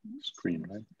screen,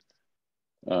 right?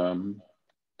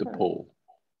 The poll.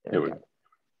 There we go.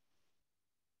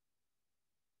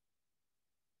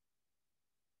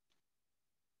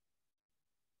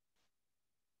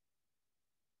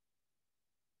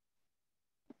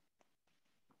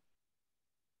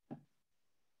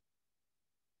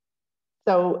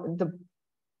 So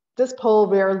this poll,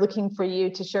 we're looking for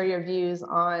you to share your views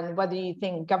on whether you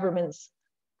think governments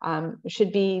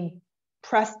should be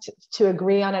pressed to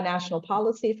agree on a national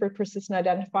policy for persistent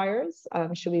identifiers.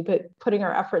 Should we be putting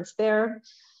our efforts there?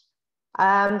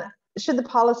 Should the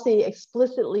policy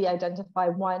explicitly identify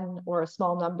one or a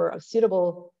small number of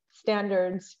suitable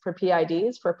standards for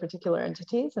PIDs for particular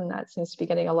entities? And that seems to be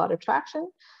getting a lot of traction.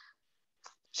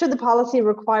 Should the policy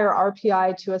require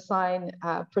RPI to assign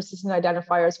persistent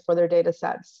identifiers for their data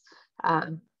sets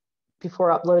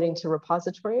before uploading to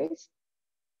repositories?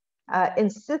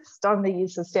 Insist on the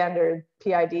use of standard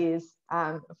PIDs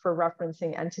for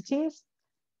referencing entities.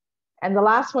 And the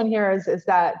last one here is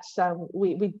that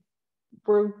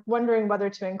we're wondering whether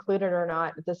to include it or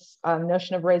not, this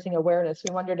notion of raising awareness.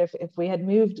 We wondered if we had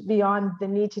moved beyond the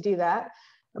need to do that.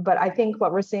 But I think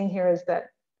what we're seeing here is that,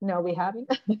 no, we haven't.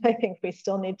 I think we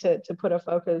still need to put a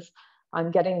focus on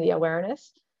getting the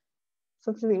awareness.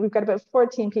 So we've got about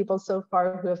 14 people so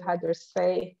far who have had their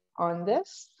say on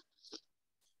this.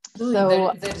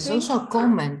 So there's also a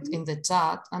comment in the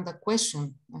chat and a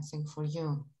question, I think, for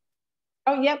you.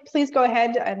 Oh, yeah, please go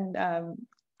ahead. And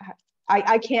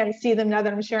I can't see them now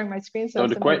that I'm sharing my screen. So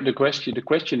the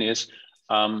question is,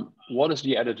 what is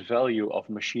the added value of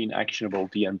machine actionable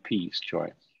DMPs, Joy?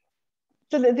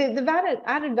 So the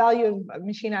added value of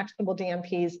machine actionable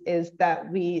DMPs is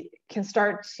that we can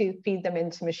start to feed them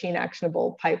into machine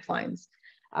actionable pipelines,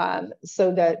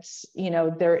 so that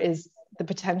there is the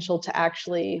potential to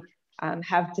actually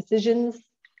have decisions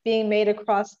being made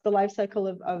across the life cycle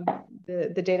of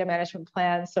the data management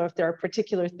plan. So if there are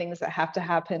particular things that have to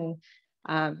happen,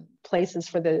 places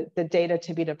for the data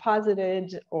to be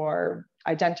deposited or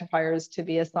identifiers to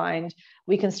be assigned,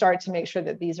 we can start to make sure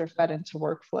that these are fed into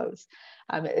workflows.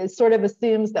 It sort of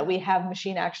assumes that we have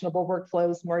machine actionable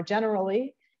workflows more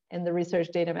generally in the research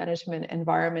data management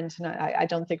environment. And I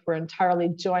don't think we're entirely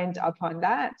joined up on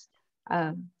that,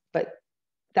 but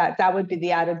that would be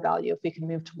the added value if we can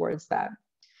move towards that.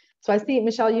 So I see,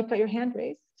 Michelle, you've got your hand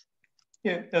raised.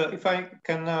 Yeah, if I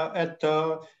can add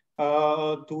to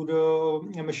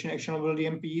the machine actionable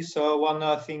DMPs,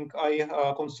 one thing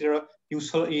I consider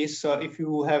useful is if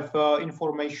you have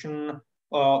information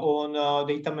on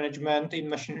data management in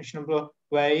machine actionable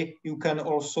way, you can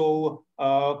also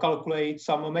calculate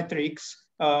some metrics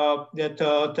that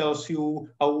tells you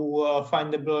how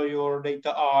findable your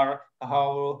data are,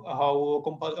 how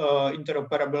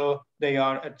interoperable they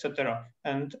are, etc.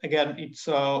 And again, it's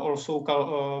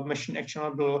also machine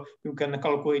actionable. You can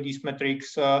calculate these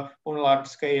metrics on large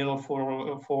scale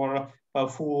for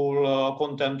full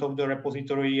content of the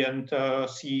repository and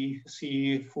see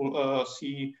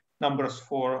numbers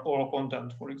for all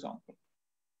content, for example.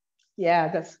 Yeah,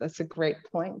 that's a great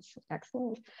point.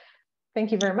 Excellent.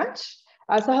 Thank you very much.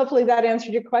 So hopefully that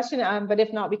answered your question, but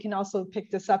if not, we can also pick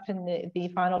this up in the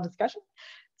final discussion.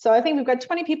 So I think we've got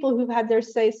 20 people who've had their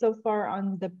say so far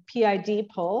on the PID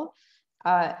poll.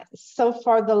 So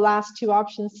far, the last two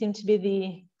options seem to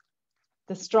be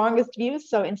the strongest views,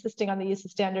 so insisting on the use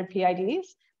of standard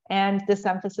PIDs, and this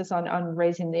emphasis on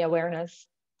raising the awareness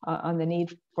on the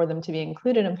need for them to be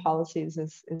included in policies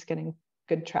is getting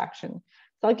good traction.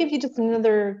 So I'll give you just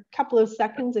another couple of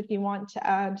seconds if you want to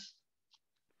add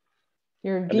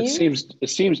your views. And it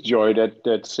seems, Joy,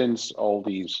 that since all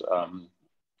these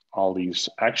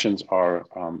actions are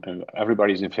and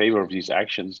everybody's in favor of these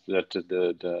actions, that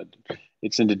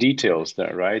it's in the details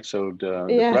there, right? So the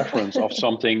preference of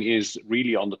something is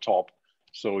really on the top.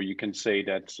 So you can say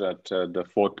that the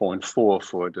 4.4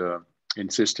 for the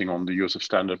insisting on the use of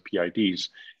standard PIDs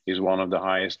is one of the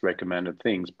highest recommended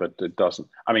things, but it doesn't.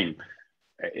 I mean,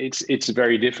 it's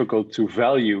very difficult to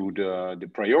value the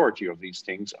priority of these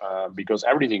things because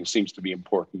everything seems to be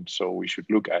important. So we should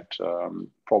look at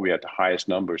probably at the highest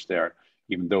numbers there,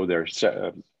 even though they're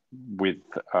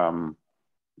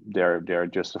they're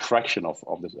just a fraction of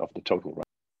the total. Right?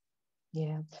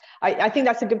 Yeah, I think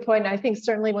that's a good point. I think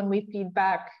certainly when we feed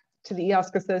back to the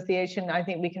EOSC Association, I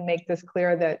think we can make this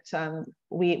clear that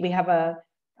we have a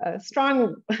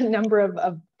strong number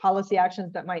of policy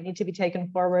actions that might need to be taken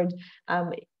forward,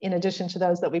 in addition to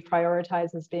those that we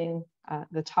prioritize as being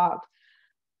the top.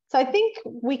 So I think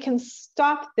we can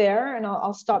stop there, and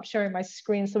I'll stop sharing my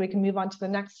screen so we can move on to the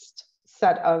next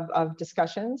set of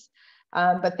discussions.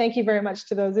 But thank you very much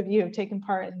to those of you who have taken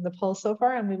part in the poll so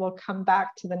far, and we will come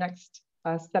back to the next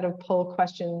set of poll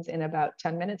questions in about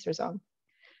 10 minutes or so.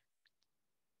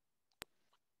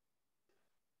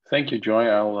 Thank you, Joy.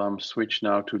 I'll switch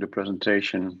now to the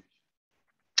presentation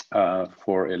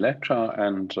for Electra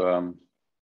and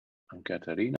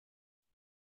Katarina.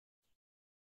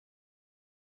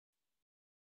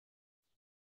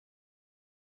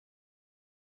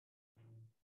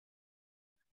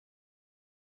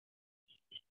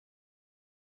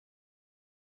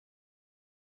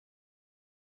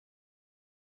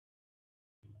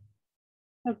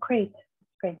 Oh, great.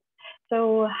 Great.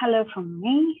 So hello from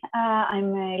me.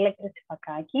 I'm Elektra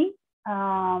Tsipakaki.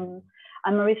 I'm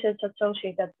a research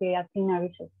associate at the Athena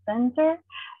Research Center,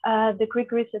 the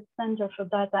Greek Research Center for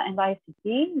Data and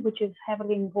ICT, which is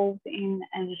heavily involved in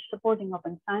and supporting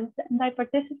open science, and I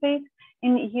participate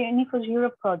in NIFO's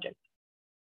Europe project.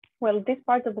 Well, this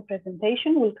part of the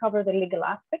presentation will cover the legal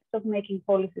aspects of making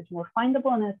policies more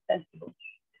findable and accessible.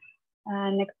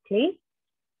 Next, please.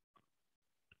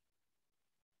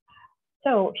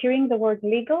 So, hearing the word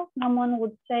legal, someone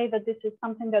would say that this is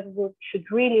something that we should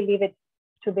really leave it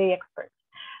to the experts.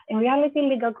 In reality,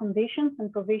 legal conditions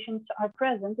and provisions are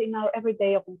present in our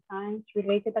everyday open science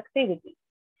related activities.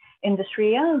 In the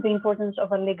SRIA, the importance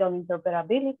of a legal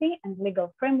interoperability and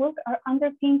legal framework are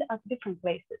underpinned at different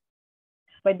places.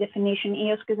 By definition,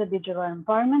 EOSC is a digital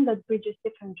environment that bridges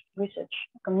different research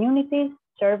communities,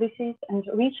 services, and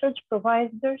research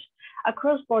providers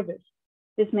across borders.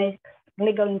 This makes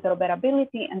legal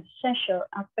interoperability and essential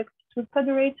aspects to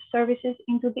federate services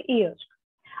into the EOSC.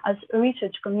 As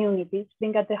research communities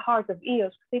being at the heart of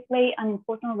EOSC, they play an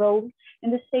important role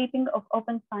in the shaping of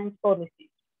open science policies.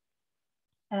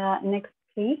 Next,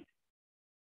 please.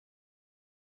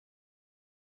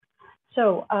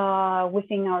 So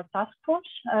within our task force,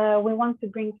 we want to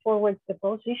bring forward the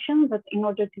position that in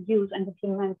order to use and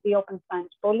implement the open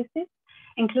science policies,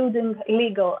 including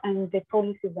legal and the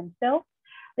policies themselves,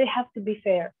 they have to be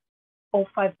fair. All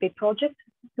 5P projects,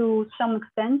 to some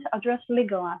extent, address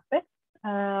legal aspects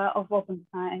of open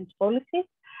science policies.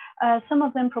 Some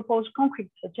of them propose concrete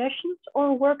suggestions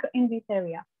or work in this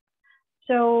area.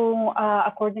 So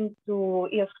according to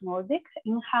EOSC Nordic,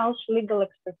 in-house legal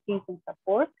expertise and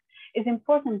support is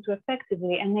important to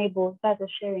effectively enable data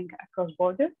sharing across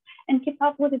borders and keep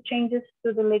up with the changes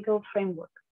to the legal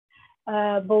framework.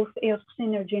 Both EOSC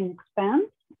Synergy and Expand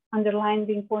underline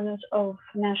the importance of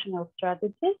national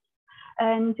strategies,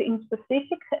 and in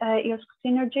specific, EOSC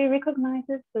Synergy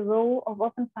recognizes the role of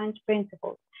open science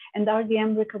principles and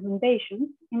RDM recommendations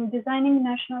in designing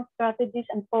national strategies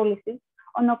and policies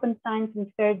on open science and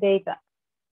fair data.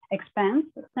 Expand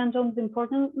stands on the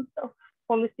importance of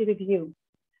policy review.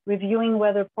 Reviewing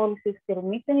whether policies still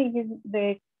meet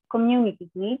the community's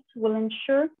needs will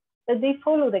ensure that they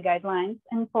follow the guidelines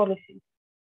and policies,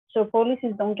 so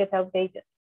policies don't get outdated.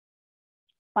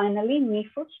 Finally,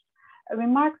 NIFOS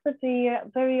remarks that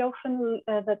very often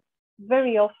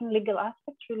legal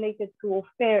aspects related to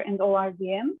FAIR and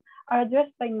ORDM are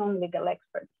addressed by non-legal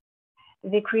experts.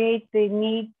 They create the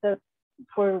need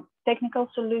for technical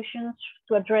solutions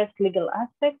to address legal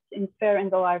aspects in FAIR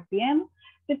and ORDM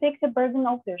to take the burden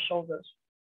off their shoulders.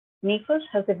 NIFOS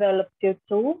has developed two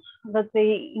tools that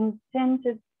they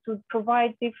intended to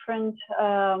provide different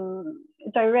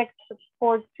direct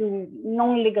support to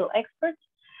non-legal experts,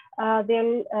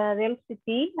 the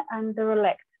LCP and the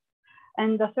RELECT.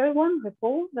 And the third one,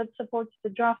 REPOL, that supports the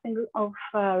drafting of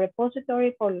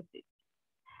repository policies.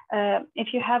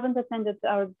 If you haven't attended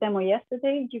our demo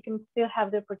yesterday, you can still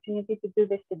have the opportunity to do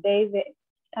this today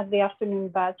at the afternoon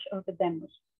batch of the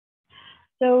demos.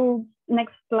 So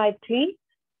next slide, please.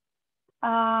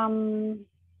 Our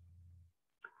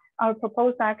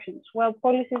proposed actions. Well,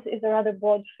 policies is a rather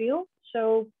broad field,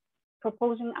 so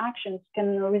proposing actions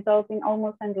can result in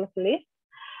almost endless lists.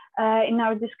 In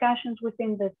our discussions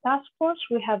within the task force,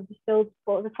 we have distilled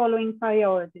the following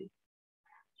priorities.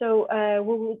 So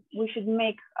we should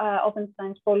make open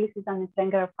science policies an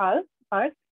integral part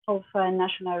of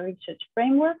national research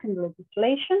framework and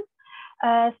legislation.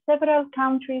 Several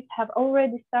countries have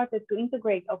already started to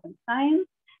integrate open science.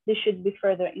 This should be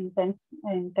further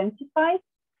intensified.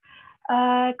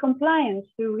 Compliance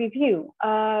through review.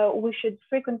 We should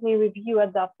frequently review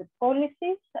adopted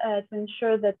policies to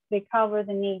ensure that they cover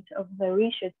the needs of the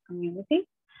research community.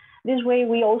 This way,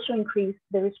 we also increase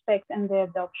the respect and the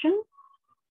adoption.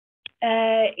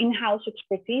 In-house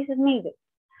expertise is needed.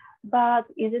 But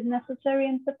is it necessary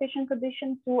and sufficient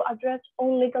condition to address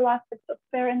all legal aspects of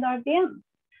FAIR and RDM?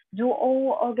 Do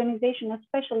all organizations,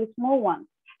 especially small ones,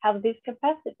 have this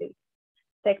capacity?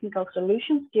 Technical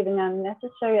solutions giving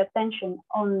unnecessary attention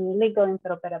on legal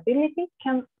interoperability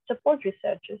can support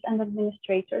researchers and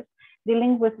administrators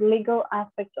dealing with legal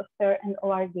aspects of FAIR and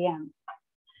ORDM.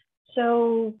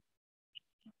 So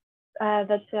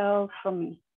that's all from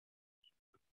me.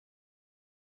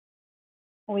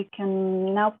 We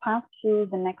can now pass to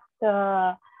the next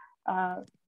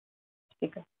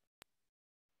speaker.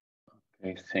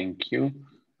 Okay, thank you.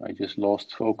 I just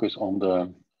lost focus on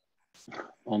the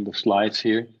slides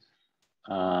here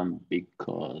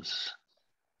because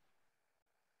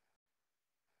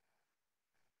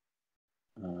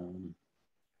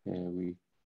there we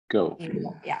go.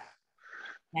 Yeah.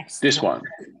 Next. This one.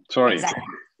 Sorry. Exactly.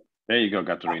 There you go,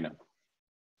 Katerina.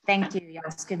 Thank you,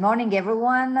 Jos. Good morning,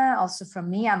 everyone. Also from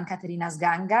me, I'm Caterina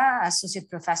Sganga, Associate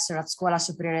Professor at Scuola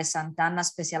Superiore Sant'Anna,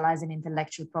 specialized in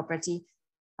intellectual property.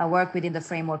 I work within the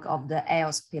framework of the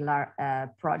EOS Pillar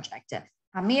project.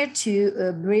 I'm here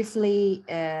to briefly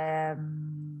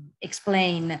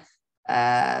explain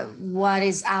what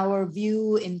is our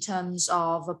view in terms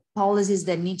of policies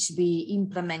that need to be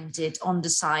implemented on the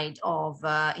side of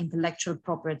intellectual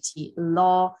property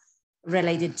law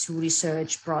related to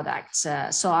research products.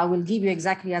 So I will give you,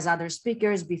 exactly as other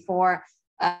speakers before,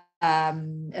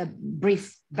 a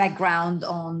brief background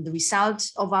on the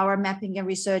results of our mapping and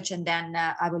research, and then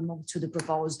I will move to the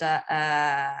proposed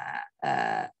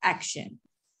action.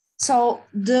 So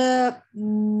the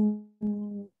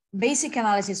basic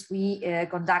analysis we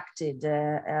conducted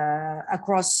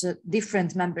across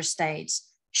different member states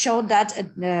showed that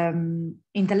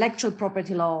intellectual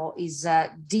property law is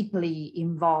deeply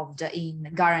involved in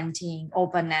guaranteeing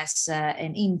openness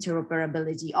and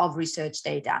interoperability of research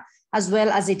data, as well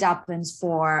as it happens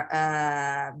for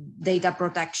data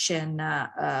protection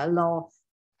law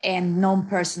and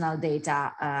non-personal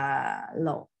data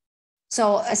law.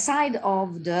 So aside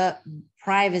of the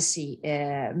privacy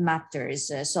matters,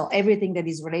 so everything that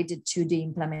is related to the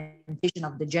implementation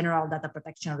of the General Data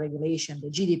Protection Regulation, the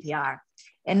GDPR,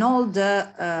 and all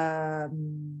the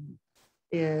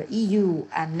EU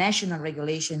and national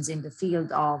regulations in the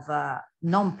field of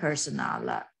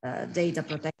non-personal data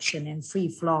protection and free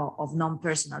flow of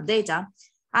non-personal data,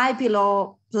 IP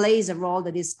law plays a role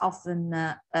that is often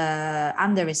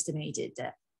underestimated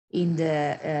in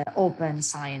the open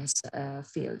science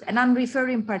field. And I'm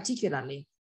referring particularly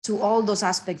to all those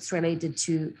aspects related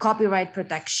to copyright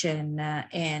protection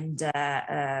and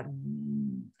the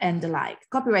like.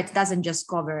 Copyright doesn't just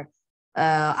cover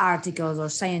articles or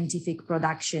scientific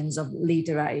productions of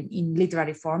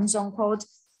literary forms, unquote,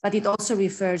 but it also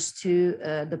refers to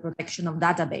the protection of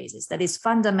databases. That is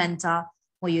fundamental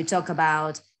when you talk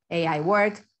about AI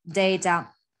work, data,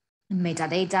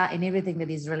 metadata, and everything that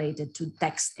is related to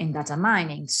text and data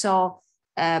mining. So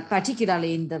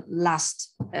particularly in the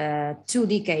last 2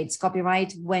 decades,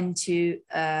 copyright went to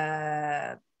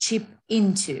chip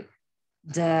into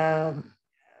the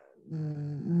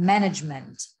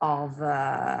management of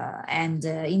and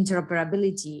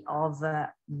interoperability of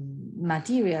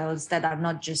materials that are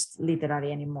not just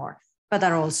literary anymore, but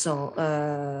are also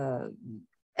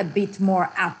a bit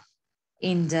more up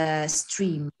in the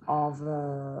stream of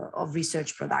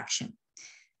research production.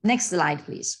 Next slide,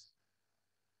 please.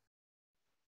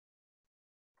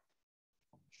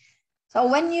 So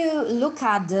when you look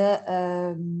at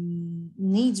the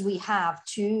needs we have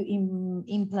to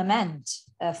implement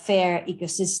a fair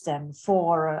ecosystem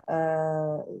for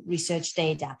research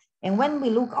data, and when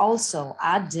we look also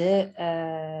at the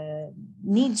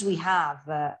needs we have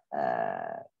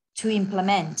to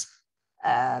implement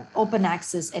open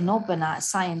access and open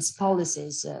science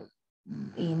policies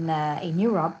in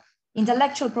Europe,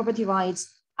 intellectual property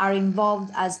rights are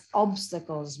involved as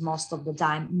obstacles most of the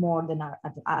time, more than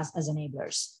as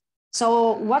enablers.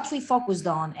 So what we focused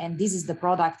on, and this is the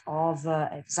product of,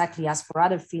 exactly as for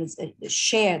other fields,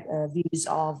 shared views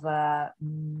of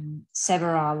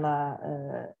several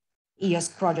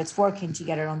EOSC projects working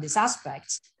together on these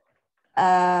aspects.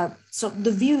 So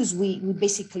the views we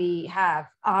basically have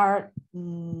are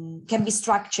can be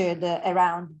structured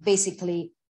around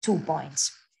basically 2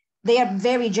 points. They are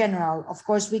very general. Of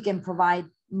course, we can provide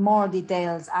more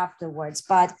details afterwards,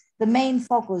 but the main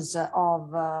focus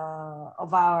of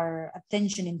our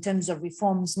attention in terms of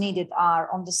reforms needed are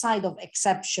on the side of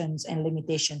exceptions and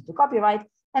limitation to copyright,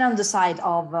 and on the side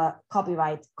of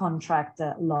copyright contract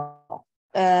law.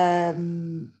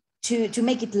 To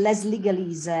make it less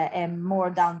legalese and more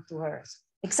down to earth.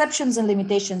 Exceptions and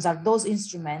limitations are those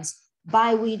instruments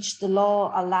by which the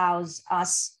law allows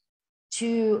us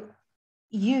to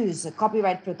use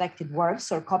copyright protected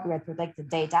works or copyright protected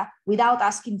data without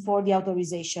asking for the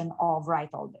authorization of right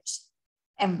holders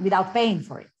and without paying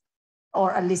for it,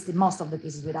 or at least in most of the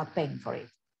cases without paying for it.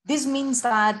 This means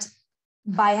that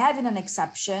by having an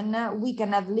exception, we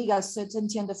can have legal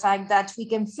certainty on the fact that we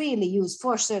can freely use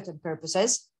for certain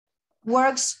purposes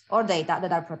works or data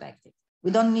that are protected.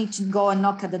 We don't need to go and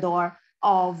knock at the door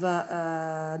of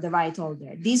the right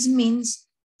holder. This means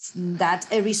that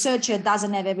a researcher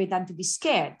doesn't have every time to be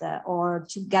scared or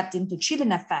to get into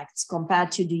chilling effects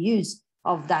compared to the use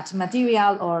of that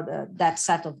material or that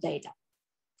set of data.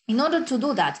 In order to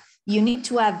do that, you need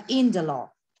to have in the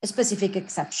law a specific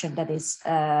exception that is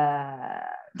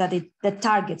that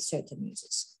targets certain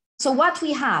uses. So what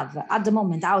we have at the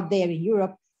moment out there in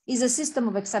Europe is a system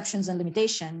of exceptions and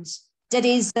limitations that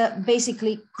is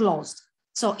basically closed.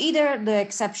 So either the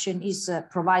exception is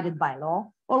provided by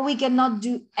law, or we cannot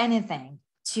do anything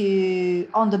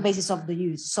on the basis of the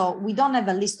use. So we don't have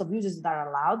a list of uses that are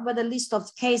allowed, but a list of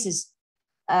cases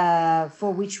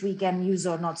for which we can use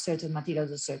or not certain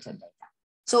materials or certain data.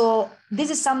 So this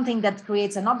is something that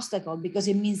creates an obstacle, because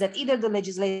it means that either the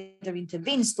legislator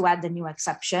intervenes to add the new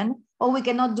exception, or we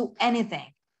cannot do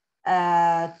anything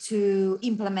to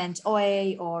implement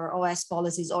OA or OS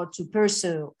policies or to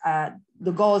pursue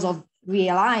the goals of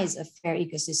realize a fair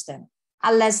ecosystem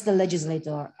unless the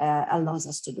legislator allows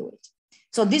us to do it.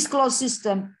 So this closed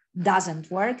system doesn't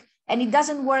work. And it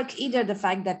doesn't work either the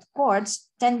fact that courts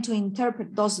tend to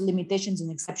interpret those limitations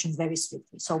and exceptions very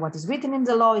strictly. So what is written in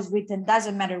the law is written,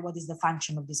 doesn't matter what is the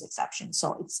function of this exception.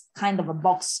 So it's kind of a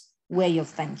box way of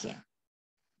thinking.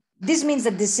 This means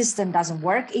that this system doesn't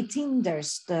work. It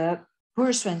hinders the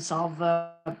pursuance of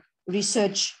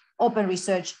research,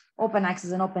 open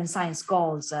access and open science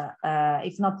goals,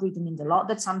 if not written in the law.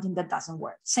 That's something that doesn't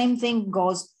work. Same thing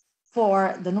goes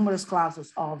for the numerous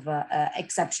clauses of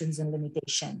exceptions and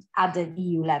limitations at the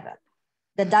EU level.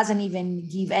 That doesn't even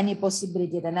give any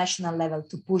possibility at the national level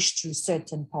to push through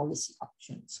certain policy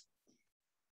options.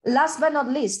 Last but not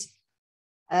least,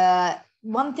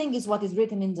 one thing is what is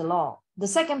written in the law. The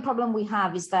second problem we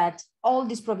have is that all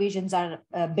these provisions are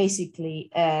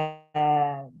basically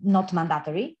not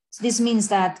mandatory. So this means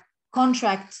that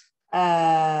contract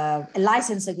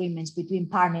license agreements between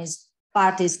parties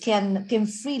can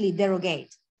freely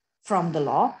derogate from the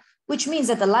law, which means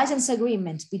that the license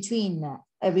agreement between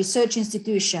a research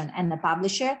institution and a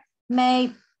publisher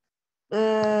may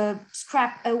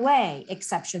scrap away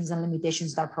exceptions and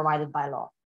limitations that are provided by law.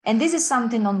 And this is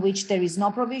something on which there is no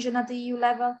provision at the EU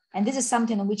level, and this is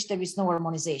something on which there is no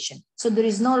harmonization. So there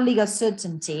is no legal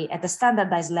certainty at a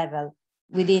standardized level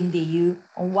within the EU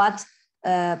on what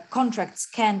contracts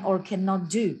can or cannot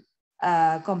do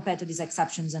compared to these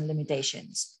exceptions and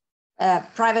limitations.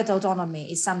 Private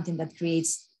autonomy is something that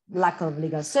creates lack of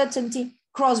legal certainty.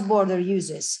 Cross-border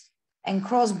uses and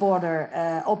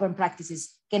cross-border open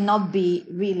practices cannot be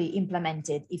really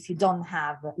implemented if you don't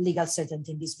have legal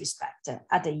certainty in this respect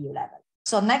at the EU level.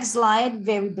 So next slide,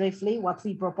 very briefly, what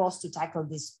we propose to tackle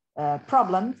this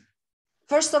problem.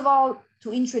 First of all,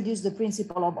 to introduce the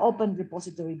principle of open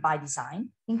repository by design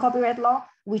in copyright law,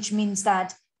 which means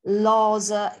that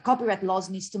copyright laws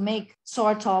needs to make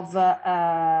sort of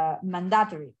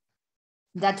mandatory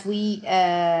that we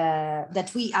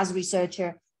as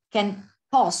researcher can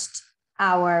post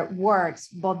our works,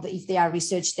 both if they are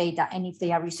research data and if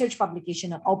they are research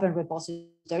publication on open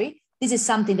repository. This is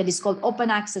something that is called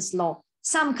open access law.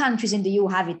 Some countries in the EU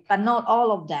have it, but not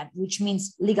all of them, which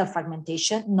means legal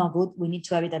fragmentation, no good. We need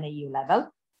to have it on a EU level.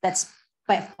 That's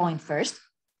point first.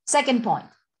 Second point,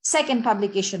 second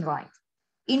publication right.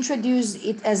 Introduce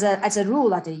it as a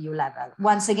rule at the EU level,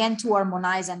 once again, to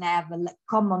harmonize and have a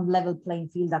common level playing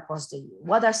field across the EU.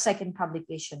 What are second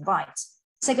publication rights?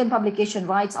 Second publication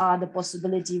rights are the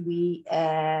possibility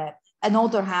an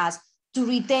author has to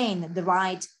retain the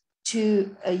right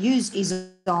to use his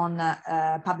own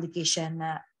publication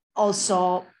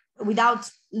also without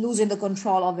losing the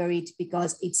control over it,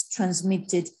 because it's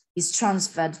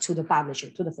transferred to the publisher,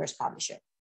 to the first publisher.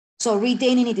 So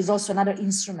retaining it is also another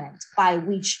instrument by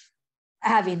which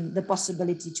having the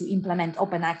possibility to implement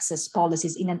open access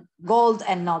policies in a gold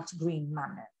and not green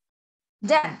manner.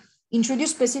 Then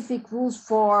introduce specific rules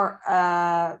for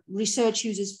research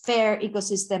uses, fair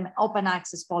ecosystem, open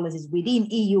access policies within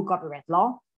EU copyright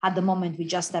law. At the moment, we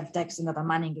just have text and data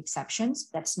mining exceptions.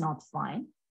 That's not fine.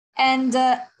 And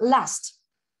last,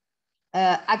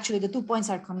 actually the 2 points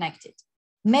are connected.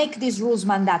 Make these rules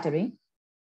mandatory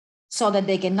so that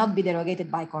they cannot be derogated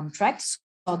by contracts,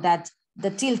 so that the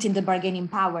tilt in the bargaining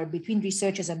power between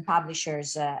researchers and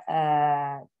publishers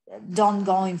doesn't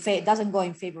go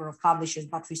in favor of publishers,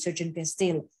 but researchers can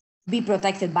still be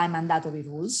protected by mandatory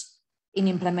rules in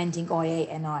implementing OA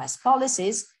and OS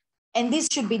policies. And this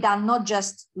should be done not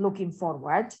just looking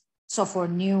forward, so for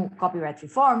new copyright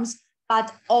reforms,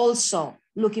 but also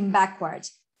looking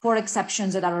backwards for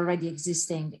exceptions that are already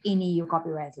existing in EU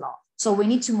copyright law. So we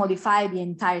need to modify the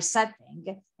entire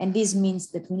setting, and this means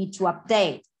that we need to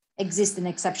update existing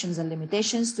exceptions and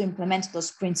limitations to implement those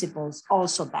principles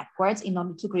also backwards in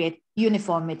order to create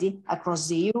uniformity across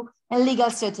the EU and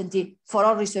legal certainty for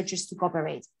all researchers to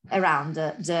cooperate around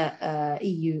the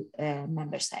EU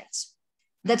member states.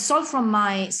 That's all from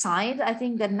my side. I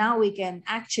think that now we can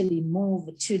actually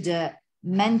move to the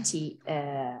Menti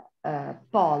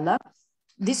poll.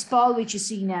 This poll, which you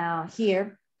see now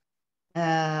here,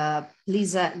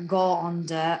 please go on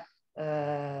the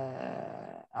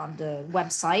on the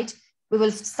website. We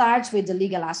will start with the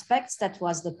legal aspects. That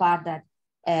was the part that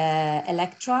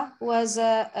Electra was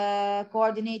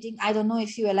coordinating. I don't know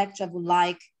if you, Electra, would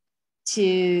like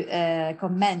to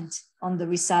comment on the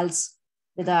results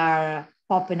that are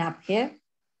popping up here.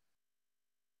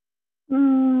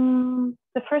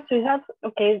 The first results,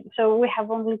 okay, so we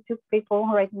have only 2 people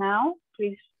right now.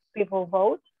 Please, people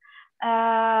vote.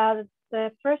 The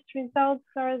first results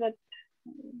are that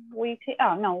we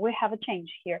have a change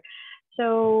here.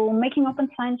 So making open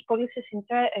science policies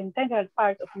integral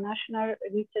part of a national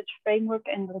research framework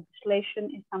and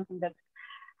legislation is something that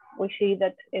we see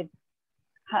that it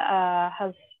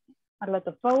has a lot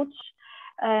of votes.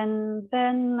 And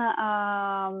then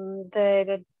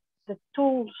the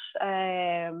tools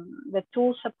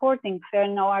supporting FAIR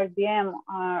no RDM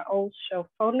are also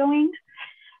following.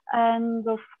 And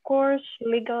of course,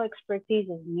 legal expertise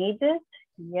is needed.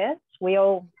 Yes, we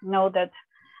all know that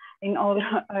in all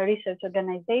research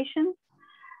organizations.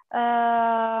 But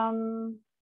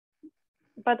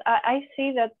I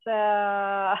see that,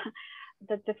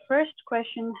 that the first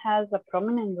question has a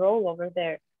prominent role over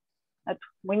there. That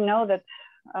we know that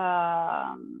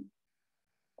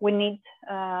we need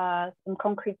some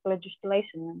concrete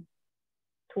legislation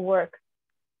to work.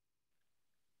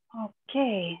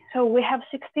 Okay, so we have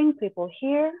 16 people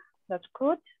here. That's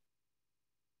good.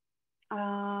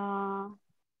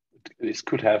 This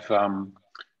could have,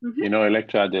 you know,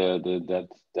 Electra,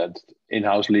 that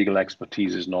in-house legal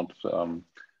expertise is not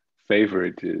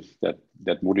favorite. Is that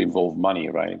would involve money,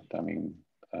 right? I mean,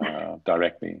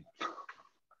 directly.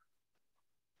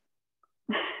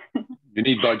 You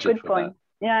need budget good for point.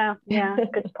 That. Yeah,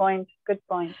 good point. Good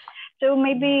point. So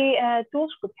maybe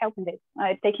tools could help in this,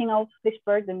 taking off this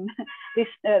burden, this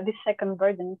second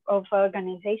burden of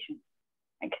organization,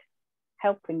 like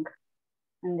helping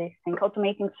in this thing,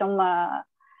 automating some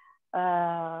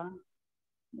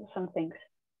things.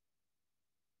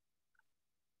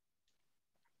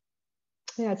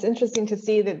 Yeah, it's interesting to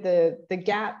see that the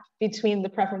gap between the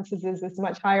preferences is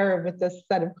much higher with this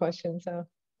set of questions. So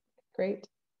great.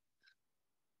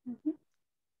 Mm-hmm.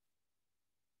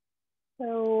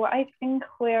 So I think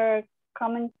we're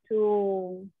coming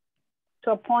to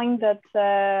a point that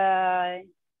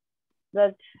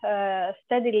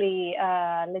steadily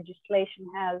legislation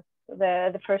has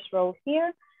the first role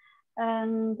here,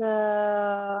 and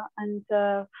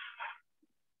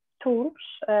tools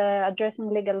addressing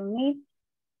legal needs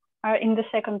are in the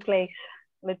second place,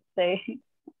 let's say.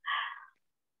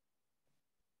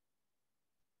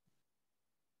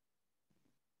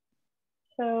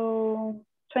 So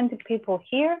 20 people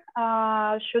here.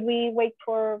 Should we wait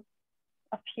for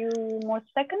a few more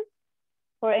seconds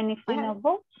for any final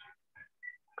votes?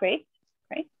 Great,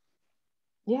 great.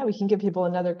 Yeah, we can give people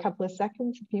another couple of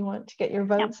seconds if you want to get your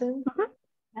votes in. Mm-hmm.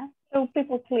 Yeah. So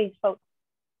people, please vote.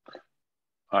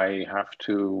 I have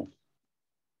to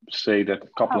say that a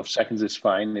couple of seconds is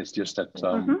fine. It's just that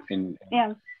in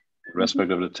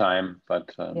respect of the time,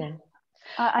 but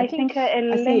I think I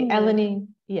see Eleni.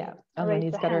 Yeah,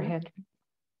 Eleni's got her hand.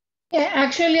 Yeah,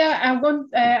 actually, I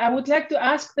would like to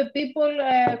ask the people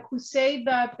who say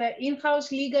that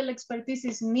in-house legal expertise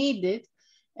is needed.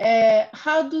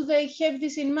 How do they have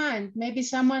this in mind? Maybe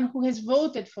someone who has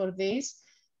voted for this,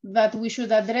 that we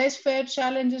should address FAIR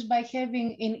challenges by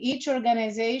having in each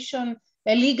organization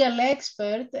a legal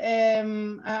expert.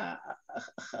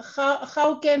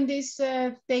 How can this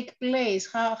take place?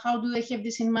 How do they have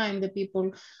this in mind, the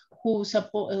people who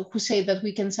say that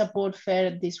we can support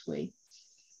FAIR this way?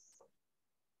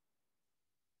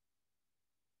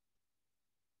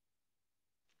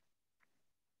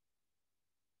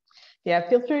 Yeah,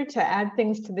 feel free to add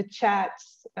things to the chat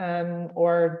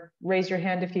or raise your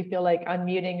hand if you feel like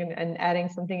unmuting and adding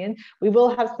something in. We will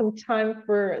have some time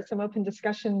for some open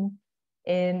discussion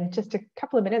in just a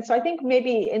couple of minutes. So I think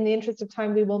maybe in the interest of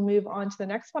time, we will move on to the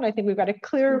next one. I think we've got a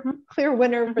clear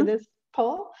winner for this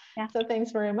poll. Yeah. So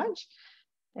thanks very much.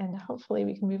 And hopefully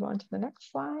we can move on to the next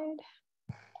slide.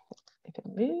 If it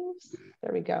moves,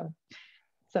 there we go.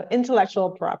 So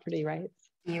intellectual property rights.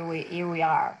 Here we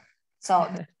are. So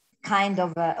kind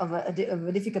of a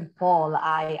difficult poll,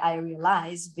 I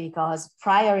realize, because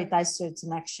prioritize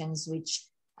certain actions which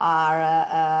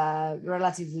are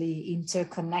relatively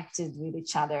interconnected with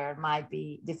each other might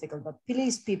be difficult. But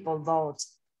please, people, vote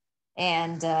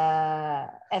and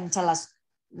tell us,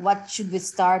 what should we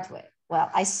start with? Well,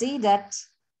 I see that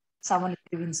someone is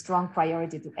giving strong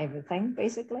priority to everything,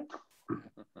 basically.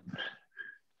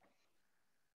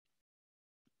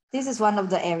 This is one of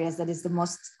the areas that is the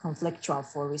most conflictual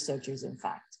for researchers, in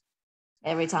fact.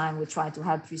 Every time we try to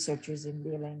help researchers in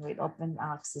dealing with open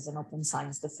access and open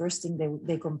science, the first thing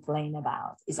they complain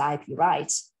about is IP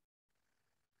rights.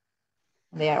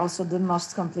 They are also the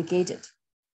most complicated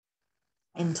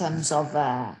in terms of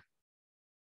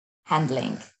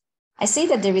handling. I see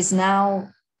that there is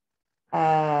now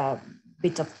a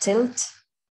bit of tilt,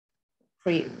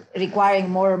 requiring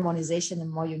more harmonization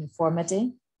and more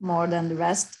uniformity, more than the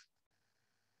rest,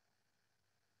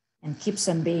 and keeps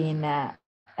on being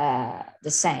the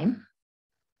same.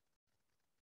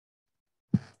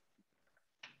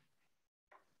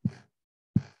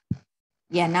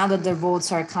 Yeah, now that the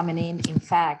votes are coming in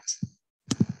fact,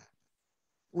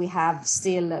 we have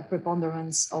still a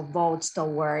preponderance of votes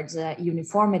towards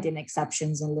uniformity in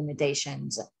exceptions and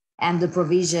limitations, and the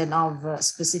provision of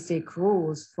specific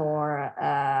rules for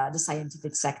the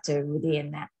scientific sector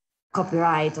within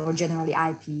copyright or generally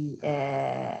IP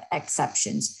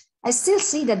exceptions. I still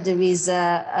see that there is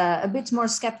a bit more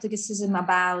skepticism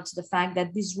about the fact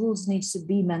that these rules need to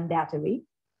be mandatory,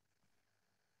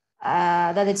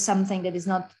 that it's something that is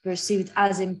not perceived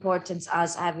as important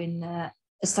as having a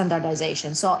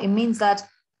standardization. So it means that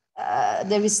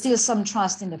there is still some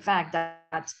trust in the fact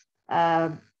that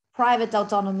private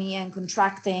autonomy and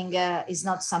contracting is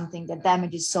not something that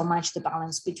damages so much the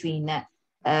balance between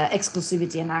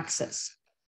exclusivity and access.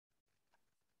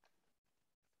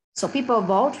 So people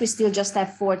vote, we still just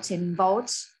have 14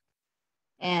 votes,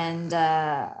 and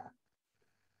the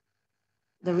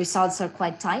results are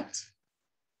quite tight.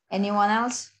 Anyone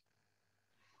else?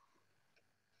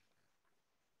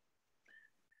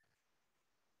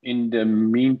 In the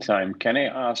meantime, can I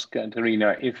ask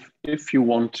Katerina, if you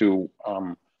want to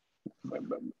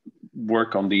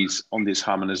work on this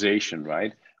harmonization,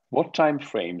 right? What time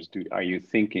frames are you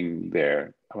thinking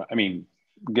there? I mean,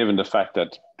 given the fact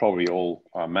that probably all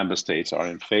member states are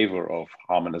in favor of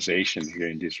harmonization here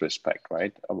in this respect,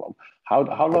 right?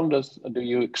 How long do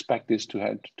you expect this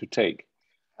to take?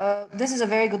 This is a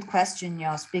very good question,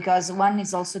 Jos, because one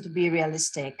is also to be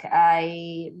realistic.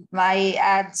 I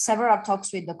had several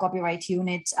talks with the copyright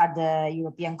unit at the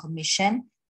European Commission,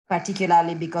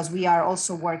 particularly because we are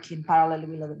also working parallel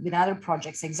with other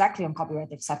projects exactly on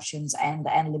copyright exceptions and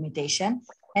limitation.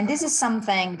 And this is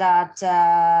something that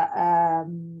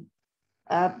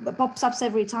pops up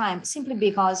every time, simply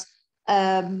because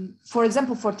for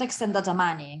example, for text and data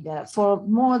mining, for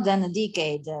more than a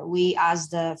decade, we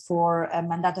asked for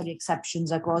mandatory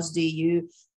exceptions across the EU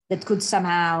that could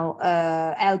somehow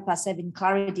help us having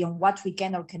clarity on what we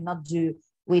can or cannot do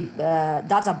with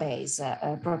database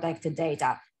protected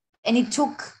data. And it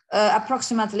took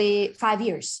approximately 5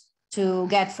 years to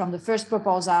get from the first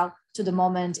proposal to the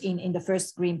moment in the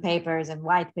first green papers and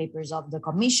white papers of the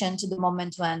Commission to the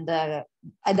moment when a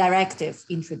directive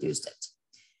introduced it.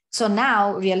 So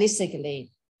now,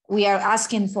 realistically, we are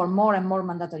asking for more and more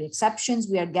mandatory exceptions.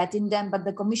 We are getting them, but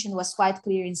the Commission was quite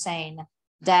clear in saying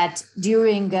that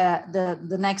during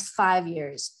the next 5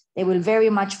 years, they will very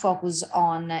much focus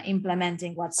on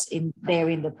implementing what's there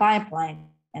in the pipeline,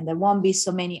 and there won't be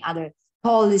so many other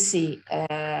policy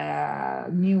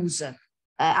news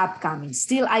upcoming.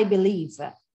 Still, I believe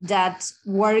that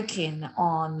working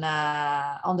on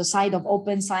the side of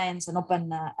open science and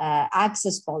open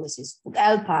access policies would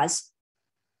help us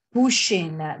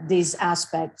pushing these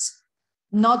aspects,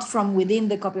 not from within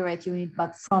the copyright unit,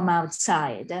 but from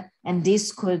outside. And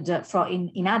this could,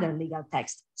 in other legal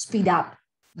text, speed up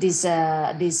this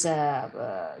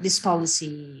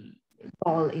policy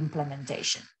goal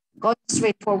implementation. Going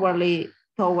straightforwardly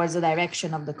towards the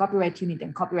direction of the copyright unit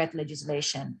and copyright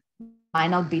legislation might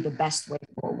not be the best way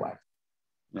forward.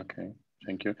 Okay,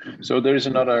 thank you. So there is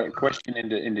another question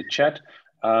in the chat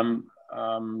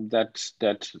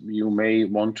that you may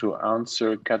want to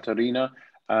answer, Katerina,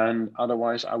 and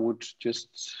otherwise I would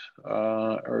just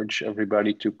urge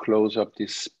everybody to close up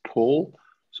this poll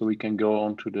so we can go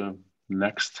on to the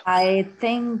next. I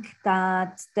think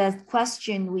that the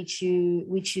question which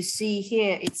you see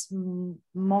here, it's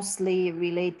mostly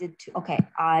related to, okay,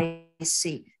 I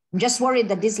see. I'm just worried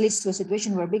that this leads to a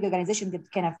situation where big organizations that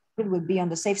can afford will be on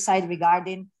the safe side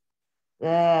regarding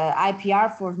IPR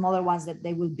for smaller ones, that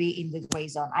they will be in the gray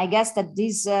zone. I guess that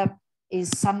this is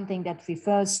something that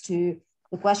refers to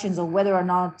the questions of whether or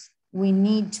not we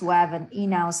need to have an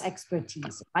in-house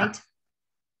expertise, right?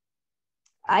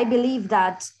 I believe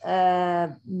that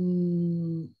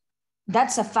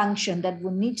that's a function that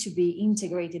will need to be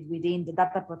integrated within the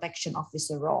data protection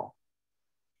officer role.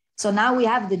 So now we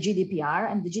have the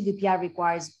GDPR, and the GDPR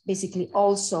requires basically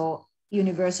also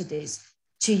universities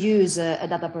to use a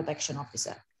data protection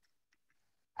officer.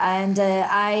 And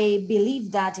I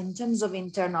believe that in terms of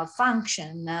internal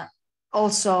function,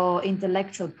 also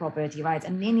intellectual property, right?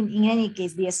 And in any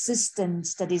case, the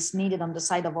assistance that is needed on the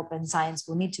side of open science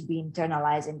will need to be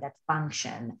internalized in that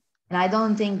function. And I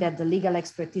don't think that the legal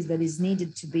expertise that is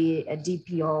needed to be a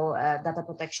DPO, data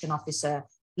protection officer,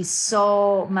 is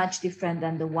so much different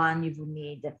than the one you would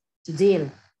need to deal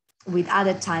with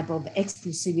other type of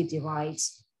exclusivity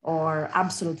rights or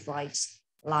absolute rights,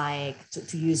 like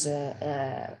to use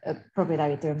a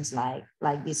proprietary terms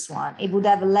like this one. It would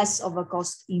have less of a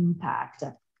cost impact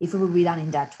if it would be done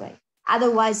in that way.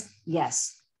 Otherwise,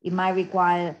 yes, it might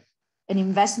require an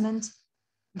investment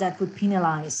that would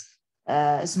penalize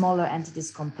smaller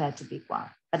entities compared to big ones.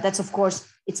 But that's, of course,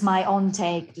 it's my own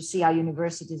take to see how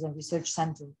universities and research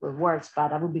centers works,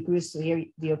 but I would be curious to hear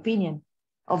the opinion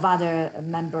of other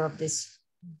member of this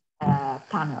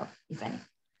panel, if any.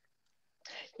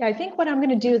 Yeah, I think what I'm going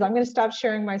to do is I'm going to stop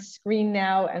sharing my screen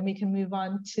now, and we can move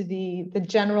on to the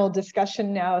general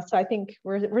discussion now. So I think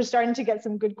we're starting to get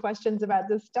some good questions about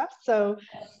this stuff. So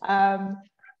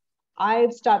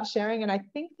I've stopped sharing, and I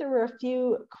think there were a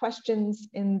few questions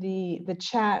in the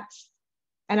chat.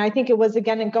 And I think it was,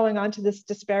 again, going on to this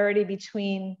disparity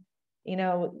between, you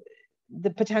know, the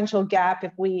potential gap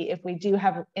if we do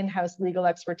have in-house legal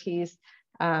expertise,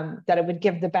 that it would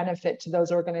give the benefit to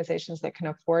those organizations that can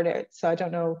afford it. So I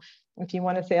don't know if you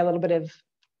want to say a little bit of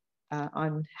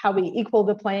on how we equal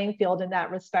the playing field in that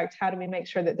respect. How do we make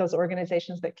sure that those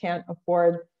organizations that can't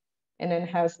afford an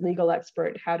in-house legal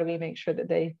expert, how do we make sure that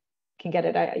they can get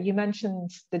it? You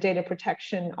mentioned the data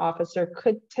protection officer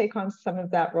could take on some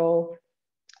of that role.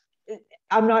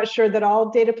 I'm not sure that all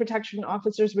data protection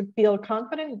officers would feel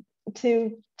confident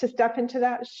to step into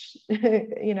that,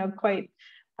 you know, quite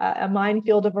a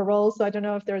minefield of a role. So I don't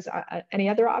know if there's any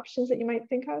other options that you might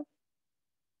think of.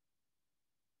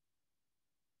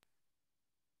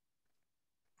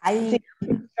 I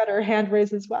got her hand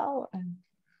raised as well.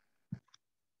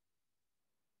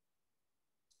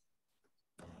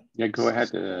 Yeah, go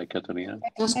ahead, Katarina.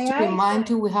 Just to remind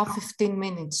you, we have 15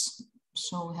 minutes,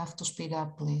 so we have to speed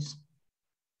up, please.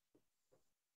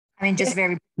 I mean, just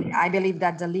very, I believe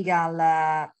that the legal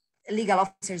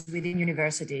officers within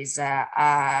universities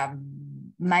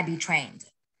might be trained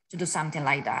to do something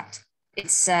like that.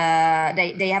 It's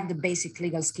they have the basic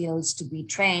legal skills to be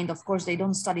trained. Of course, they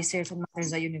don't study certain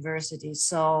matters at universities,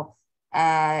 so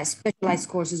specialized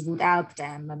courses would help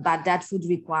them, but that would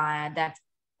require that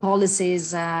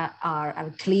policies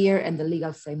are clear and the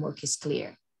legal framework is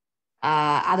clear.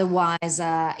 Otherwise,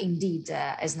 indeed,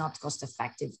 is not cost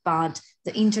effective. But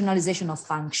the internalization of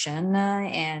function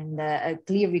and a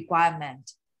clear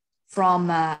requirement from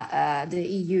the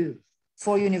EU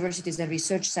for universities and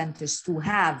research centers to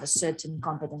have certain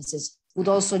competencies would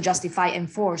also justify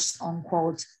and force,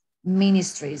 unquote,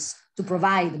 ministries to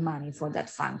provide money for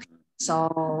that function.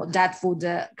 So that would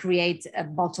create a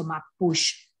bottom-up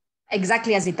push,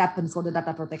 exactly as it happened for the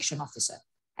data protection officer.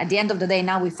 At the end of the day,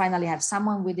 now we finally have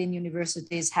someone within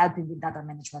universities helping with data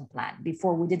management plan.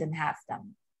 Before we didn't have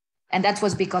them. And that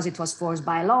was because it was forced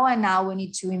by law, and now we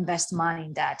need to invest money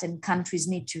in that, and countries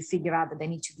need to figure out that they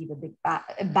need to give a big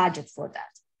budget for that.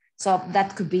 So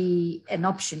that could be an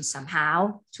option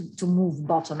somehow to move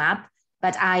bottom up,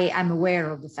 but I am aware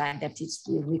of the fact that it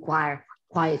will require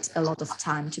quite a lot of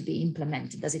time to be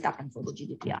implemented, as it happened for the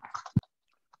GDPR.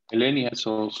 Eleni has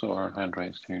also her hand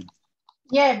raised here.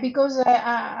 Yeah, because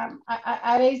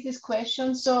I raised this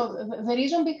question. So the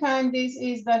reason behind this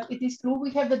is that it is true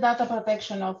we have the data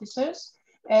protection officers,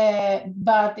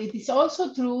 but it is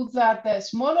also true that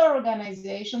smaller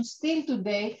organizations still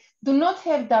today do not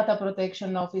have data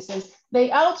protection officers. They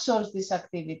outsource this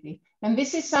activity. And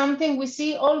this is something we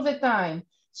see all the time.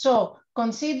 So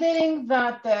considering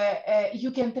that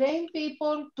you can train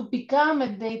people to become a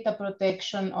data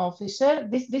protection officer,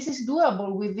 this is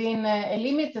doable within a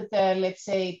limited, let's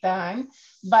say, time,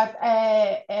 but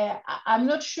I'm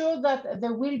not sure that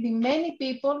there will be many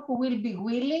people who will be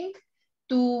willing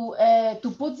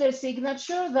to put their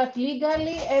signature that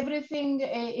legally everything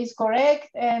is correct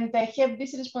and they have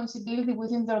this responsibility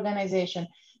within the organization.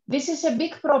 This is a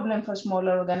big problem for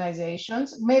smaller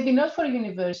organizations, maybe not for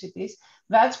universities.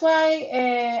 That's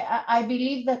why I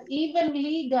believe that even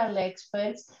legal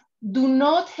experts do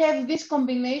not have this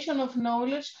combination of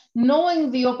knowledge,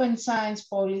 knowing the open science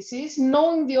policies,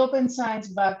 knowing the open science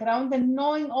background, and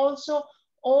knowing also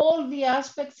all the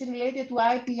aspects related to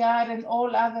IPR and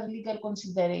all other legal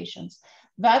considerations.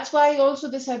 That's why also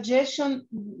the suggestion,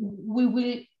 we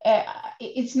will,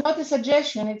 it's not a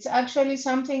suggestion, it's actually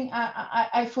something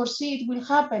I foresee it will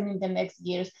happen in the next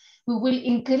years. We will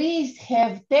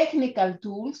have technical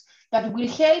tools that will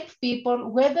help people,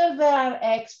 whether they are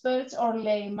experts or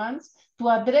laymen, to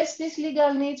address these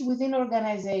legal needs within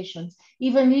organizations.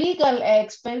 Even legal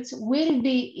experts will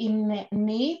be in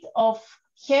need of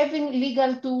having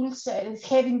legal tools,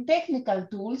 having technical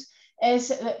tools,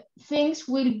 as things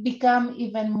will become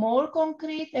even more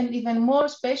concrete and even more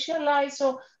specialized.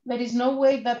 So there is no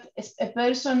way that a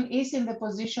person is in the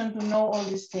position to know all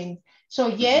these things. So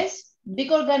yes,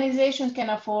 big organizations can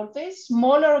afford this,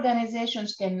 smaller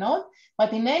organizations cannot,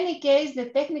 but in any case, the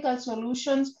technical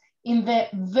solutions in the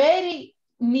very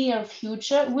near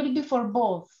future will be for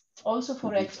both, also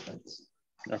for experts.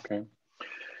 Okay,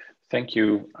 thank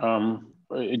you.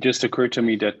 It just occurred to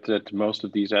me that most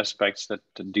of these aspects that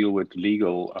deal with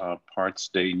legal parts,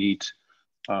 they need,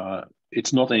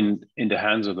 it's not in the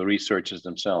hands of the researchers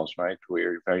themselves, right?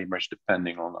 We're very much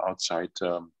depending on outside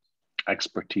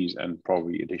expertise and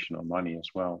probably additional money as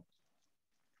well.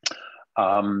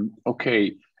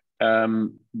 Okay,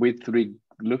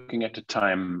 looking at the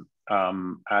time,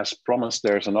 as promised,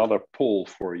 there's another poll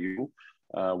for you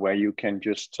where you can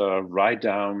just write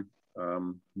down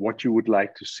what you would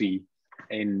like to see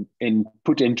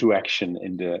put into action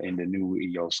in the new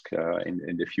EOSC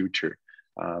in the future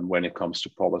when it comes to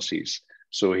policies.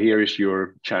 So here is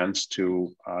your chance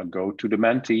to go to the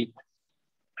Menti,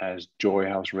 as Joy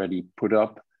has already put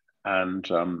up, and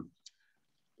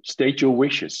state your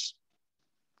wishes.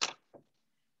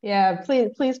 Yeah,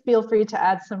 please feel free to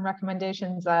add some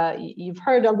recommendations. You've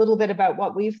heard a little bit about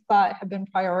what we've thought have been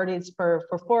priorities for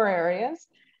 4 areas.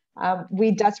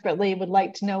 We desperately would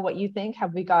like to know what you think.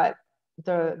 Have we got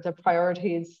the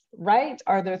priorities right?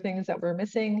 Are there things that we're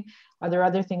missing? Are there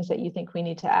other things that you think we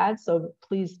need to add? So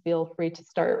please feel free to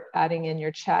start adding in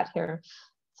your chat here.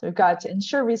 So we've got to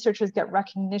ensure researchers get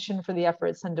recognition for the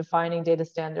efforts in defining data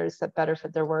standards that better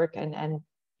fit their work. And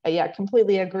yeah,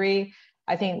 completely agree.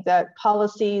 I think that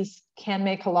policies can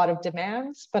make a lot of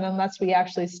demands, but unless we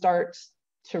actually start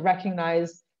to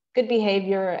recognize good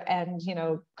behavior and, you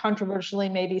know, controversially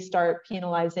maybe start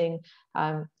penalizing,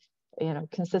 you know,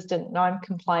 consistent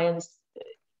non-compliance,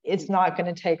 it's not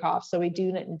going to take off. So we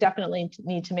do definitely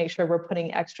need to make sure we're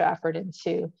putting extra effort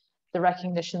into the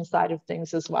recognition side of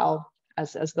things as well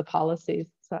as the policies.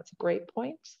 So that's a great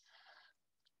point.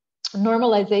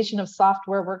 Normalization of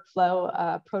software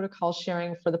workflow protocol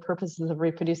sharing for the purposes of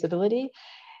reproducibility.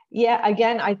 Yeah,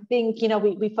 again, I think, you know,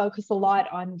 we focus a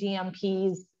lot on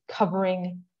DMPs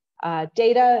covering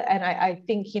data. And I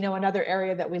think, you know, another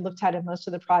area that we looked at in most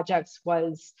of the projects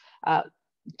was,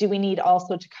 do we need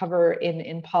also to cover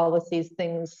in policies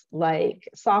things like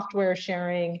software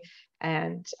sharing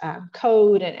and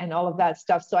code and all of that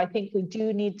stuff. So I think we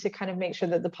do need to kind of make sure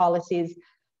that the policies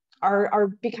are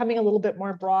becoming a little bit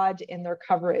more broad in their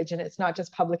coverage. And it's not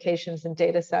just publications and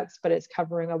data sets, but it's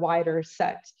covering a wider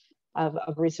set of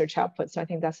research output. So I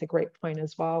think that's a great point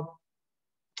as well.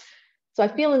 So I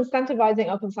feel incentivizing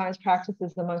open science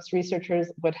practices amongst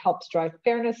researchers would help to drive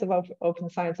fairness of open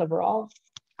science overall.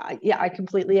 Yeah, I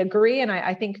completely agree. And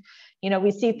I think, you know,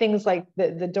 we see things like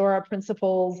the DORA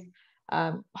principles,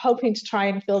 hoping to try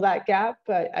and fill that gap.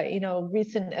 But, you know,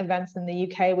 recent events in the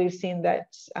UK, we've seen that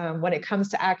when it comes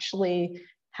to actually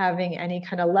having any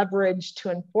kind of leverage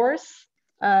to enforce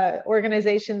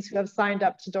organizations who have signed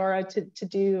up to DORA to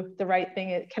do the right thing,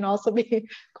 it can also be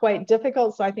quite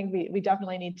difficult. So I think we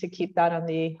definitely need to keep that on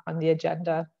the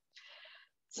agenda.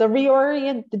 So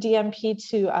reorient the DMP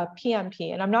to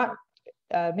PMP. And I'm not,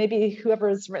 maybe whoever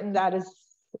has written that is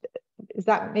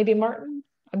that maybe Martin?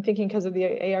 I'm thinking because of the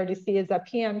ARDC, is that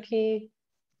PMP?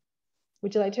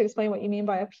 Would you like to explain what you mean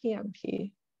by a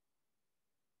PMP?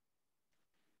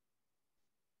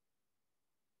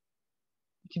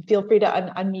 You can feel free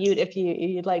to unmute if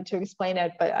you'd like to explain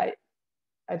it, but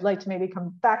I'd like to maybe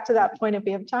come back to that point if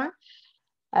we have time.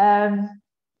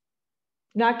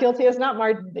 Not guilty as not,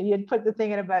 Martin. You had put the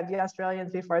thing in about the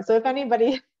Australians before. So if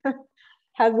anybody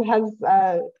has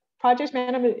project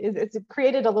management, it's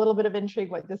created a little bit of intrigue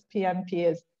what this PMP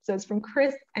is. So it's from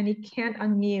Chris, and he can't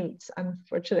unmute,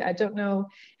 unfortunately. I don't know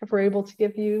if we're able to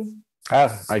give you.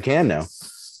 I can now.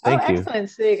 Thank you. Excellent,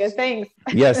 Siga, thanks.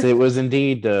 Yes, it was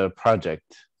indeed the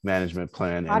project management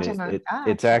plan, and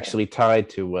it's actually tied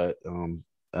to what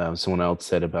someone else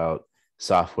said about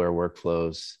software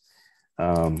workflows,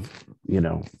 you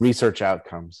know, research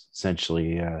outcomes,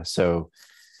 essentially. So,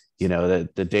 you know,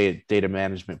 the data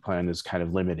management plan is kind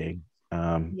of limiting.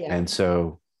 And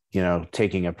so, you know,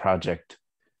 taking a project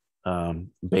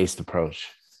based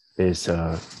approach is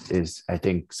I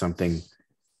think something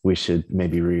we should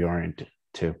maybe reorient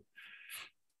to.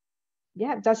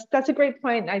 Yeah, that's a great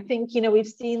point. I think, you know, we've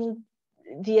seen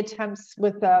the attempts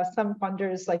with some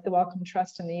funders like the Wellcome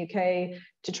Trust in the UK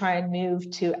to try and move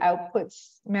to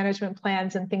outputs management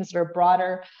plans and things that are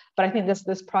broader. But I think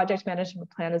this project management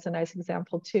plan is a nice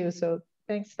example too. So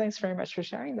thanks very much for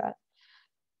sharing that.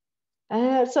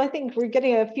 So I think we're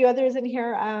getting a few others in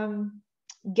here.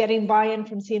 Getting buy-in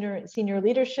from senior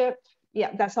leadership.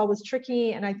 Yeah, that's always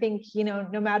tricky. And I think, you know,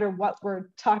 no matter what we're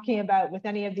talking about with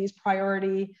any of these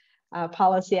priority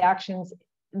policy actions,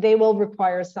 they will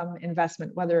require some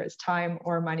investment, whether it's time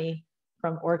or money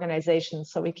from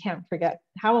organizations. So we can't forget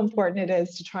how important it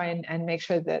is to try and make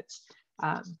sure that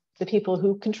the people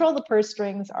who control the purse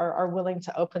strings are willing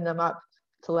to open them up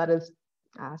to let us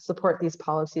support these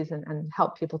policies and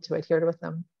help people to adhere with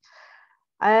them.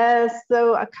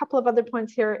 So a couple of other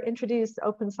points here: introduce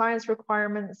open science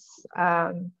requirements.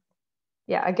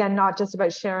 Yeah, again, not just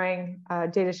about sharing,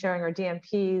 data sharing or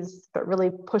DMPs, but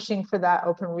really pushing for that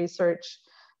open research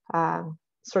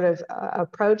sort of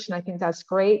approach. And I think that's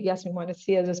great. Yes, we want to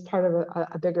see it as part of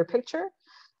a bigger picture.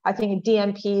 I think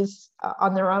DMPs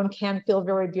on their own can feel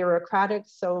very bureaucratic.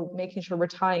 So making sure we're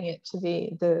tying it to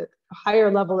the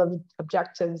higher level of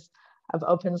objectives of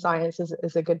open science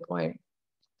is a good point.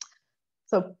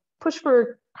 So push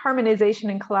for harmonization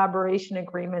and collaboration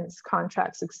agreements,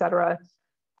 contracts, etc.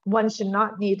 One should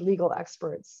not need legal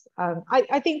experts.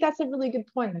 I think that's a really good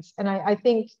point. And I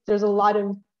think there's a lot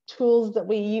of tools that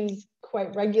we use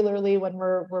quite regularly when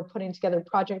we're putting together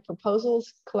project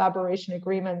proposals. Collaboration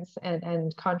agreements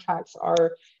and contracts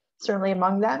are certainly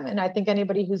among them. And I think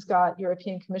anybody who's got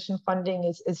European Commission funding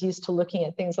is used to looking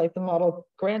at things like the model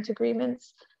grant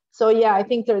agreements. So yeah, I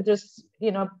think there's,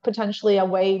 you know, potentially a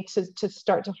way to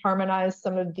start to harmonize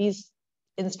some of these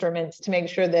instruments to make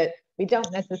sure that we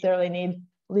don't necessarily need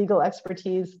legal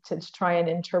expertise to try and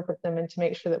interpret them and to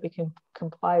make sure that we can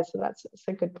comply. So that's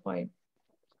a good point.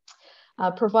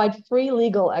 Provide free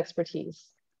legal expertise.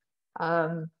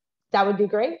 That would be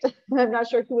great. I'm not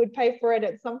sure who would pay for it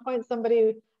at some point.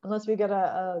 Somebody, unless we get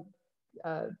a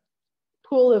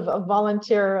pool of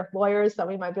volunteer lawyers that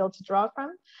we might be able to draw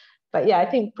from. But yeah, I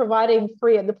think providing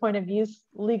free at the point of use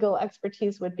legal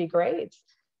expertise would be great.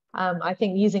 I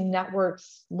think using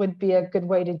networks would be a good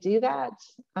way to do that.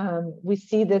 We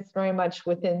see this very much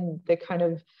within the kind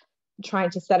of trying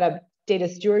to set up data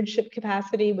stewardship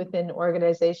capacity within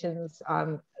organizations.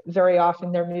 Very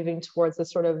often they're moving towards a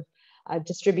sort of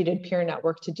distributed peer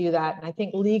network to do that. And I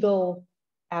think legal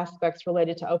aspects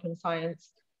related to open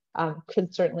science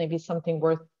could certainly be something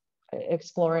worth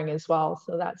exploring as well.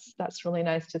 So that's really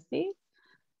nice to see.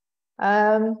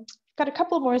 Got a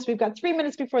couple more, so we've got 3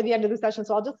 minutes before the end of the session.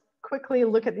 So I'll just quickly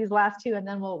look at these last two and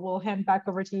then we'll hand back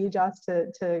over to you, Joss,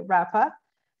 to wrap up.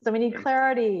 So we need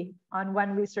clarity on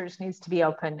when research needs to be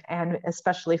open and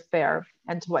especially fair,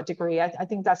 and to what degree. I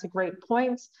think that's a great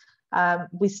point.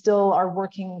 We still are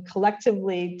working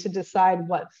collectively to decide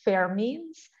what fair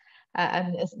means,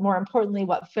 and more importantly,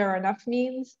 what fair enough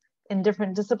means in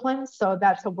different disciplines. So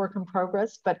that's a work in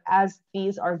progress, but as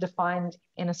these are defined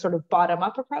in a sort of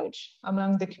bottom-up approach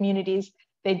among the communities,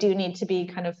 they do need to be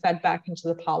kind of fed back into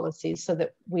the policies so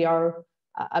that we are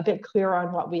a bit clearer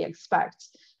on what we expect.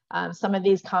 Some of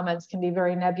these comments can be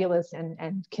very nebulous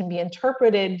and can be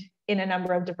interpreted in a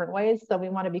number of different ways. So we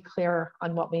want to be clear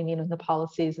on what we mean in the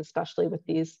policies, especially with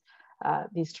these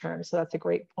terms. So that's a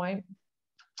great point.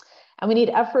 And we need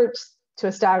efforts to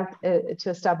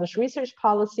establish research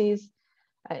policies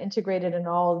integrated in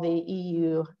all the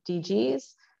EU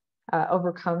DGs,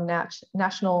 overcome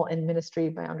national and ministry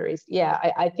boundaries. Yeah,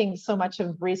 I think so much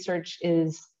of research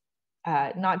is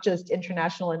not just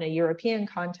international in a European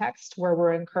context where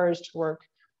we're encouraged to work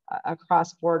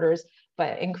across borders,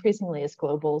 but increasingly is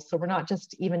global. So we're not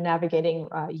just even navigating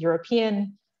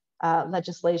European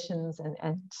legislations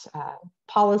and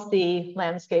policy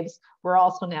landscapes, we're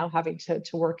also now having to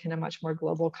work in a much more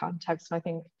global context. So I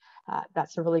think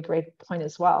that's a really great point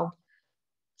as well.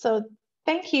 So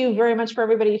thank you very much for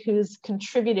everybody who's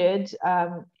contributed.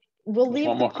 We'll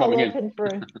leave the poll open for,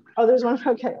 oh, there's one,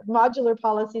 okay, modular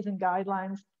policies and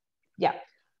guidelines. Yeah,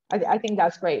 I think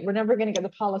that's great. We're never gonna get the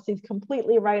policies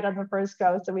completely right on the first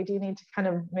go, so we do need to kind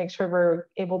of make sure we're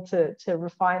able to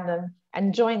refine them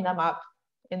and join them up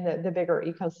in the bigger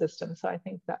ecosystem. So I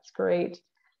think that's great.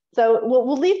 So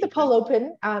we'll leave the poll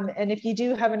open. And if you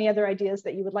do have any other ideas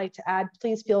that you would like to add,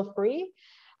 please feel free.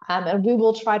 And we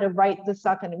will try to write this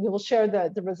up and we will share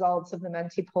the results of the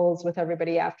Menti polls with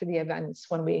everybody after the events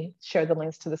when we share the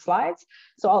links to the slides.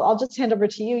 So I'll just hand over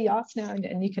to you, Jos, now,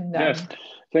 and you can. Yes,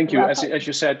 thank you. As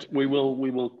you said, we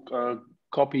will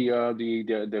copy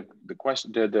the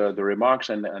question, the remarks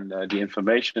and the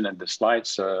information and the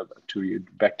slides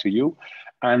back to you.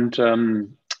 And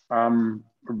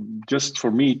just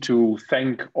for me to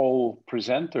thank all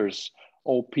presenters,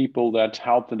 all people that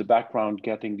helped in the background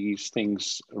getting these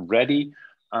things ready,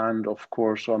 and of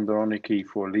course on Veroniki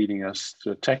for leading us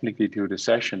technically through the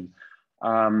session,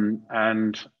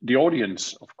 and the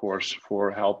audience, of course,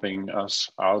 for helping us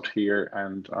out here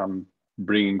and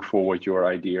bringing forward your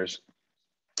ideas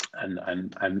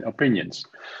and opinions.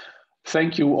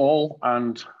 Thank you all,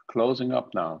 and closing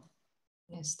up now.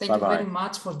 Yes, thank you very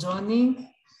much for joining.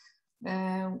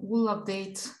 We'll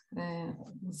update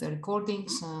the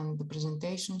recordings and the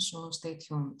presentation, so stay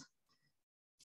tuned.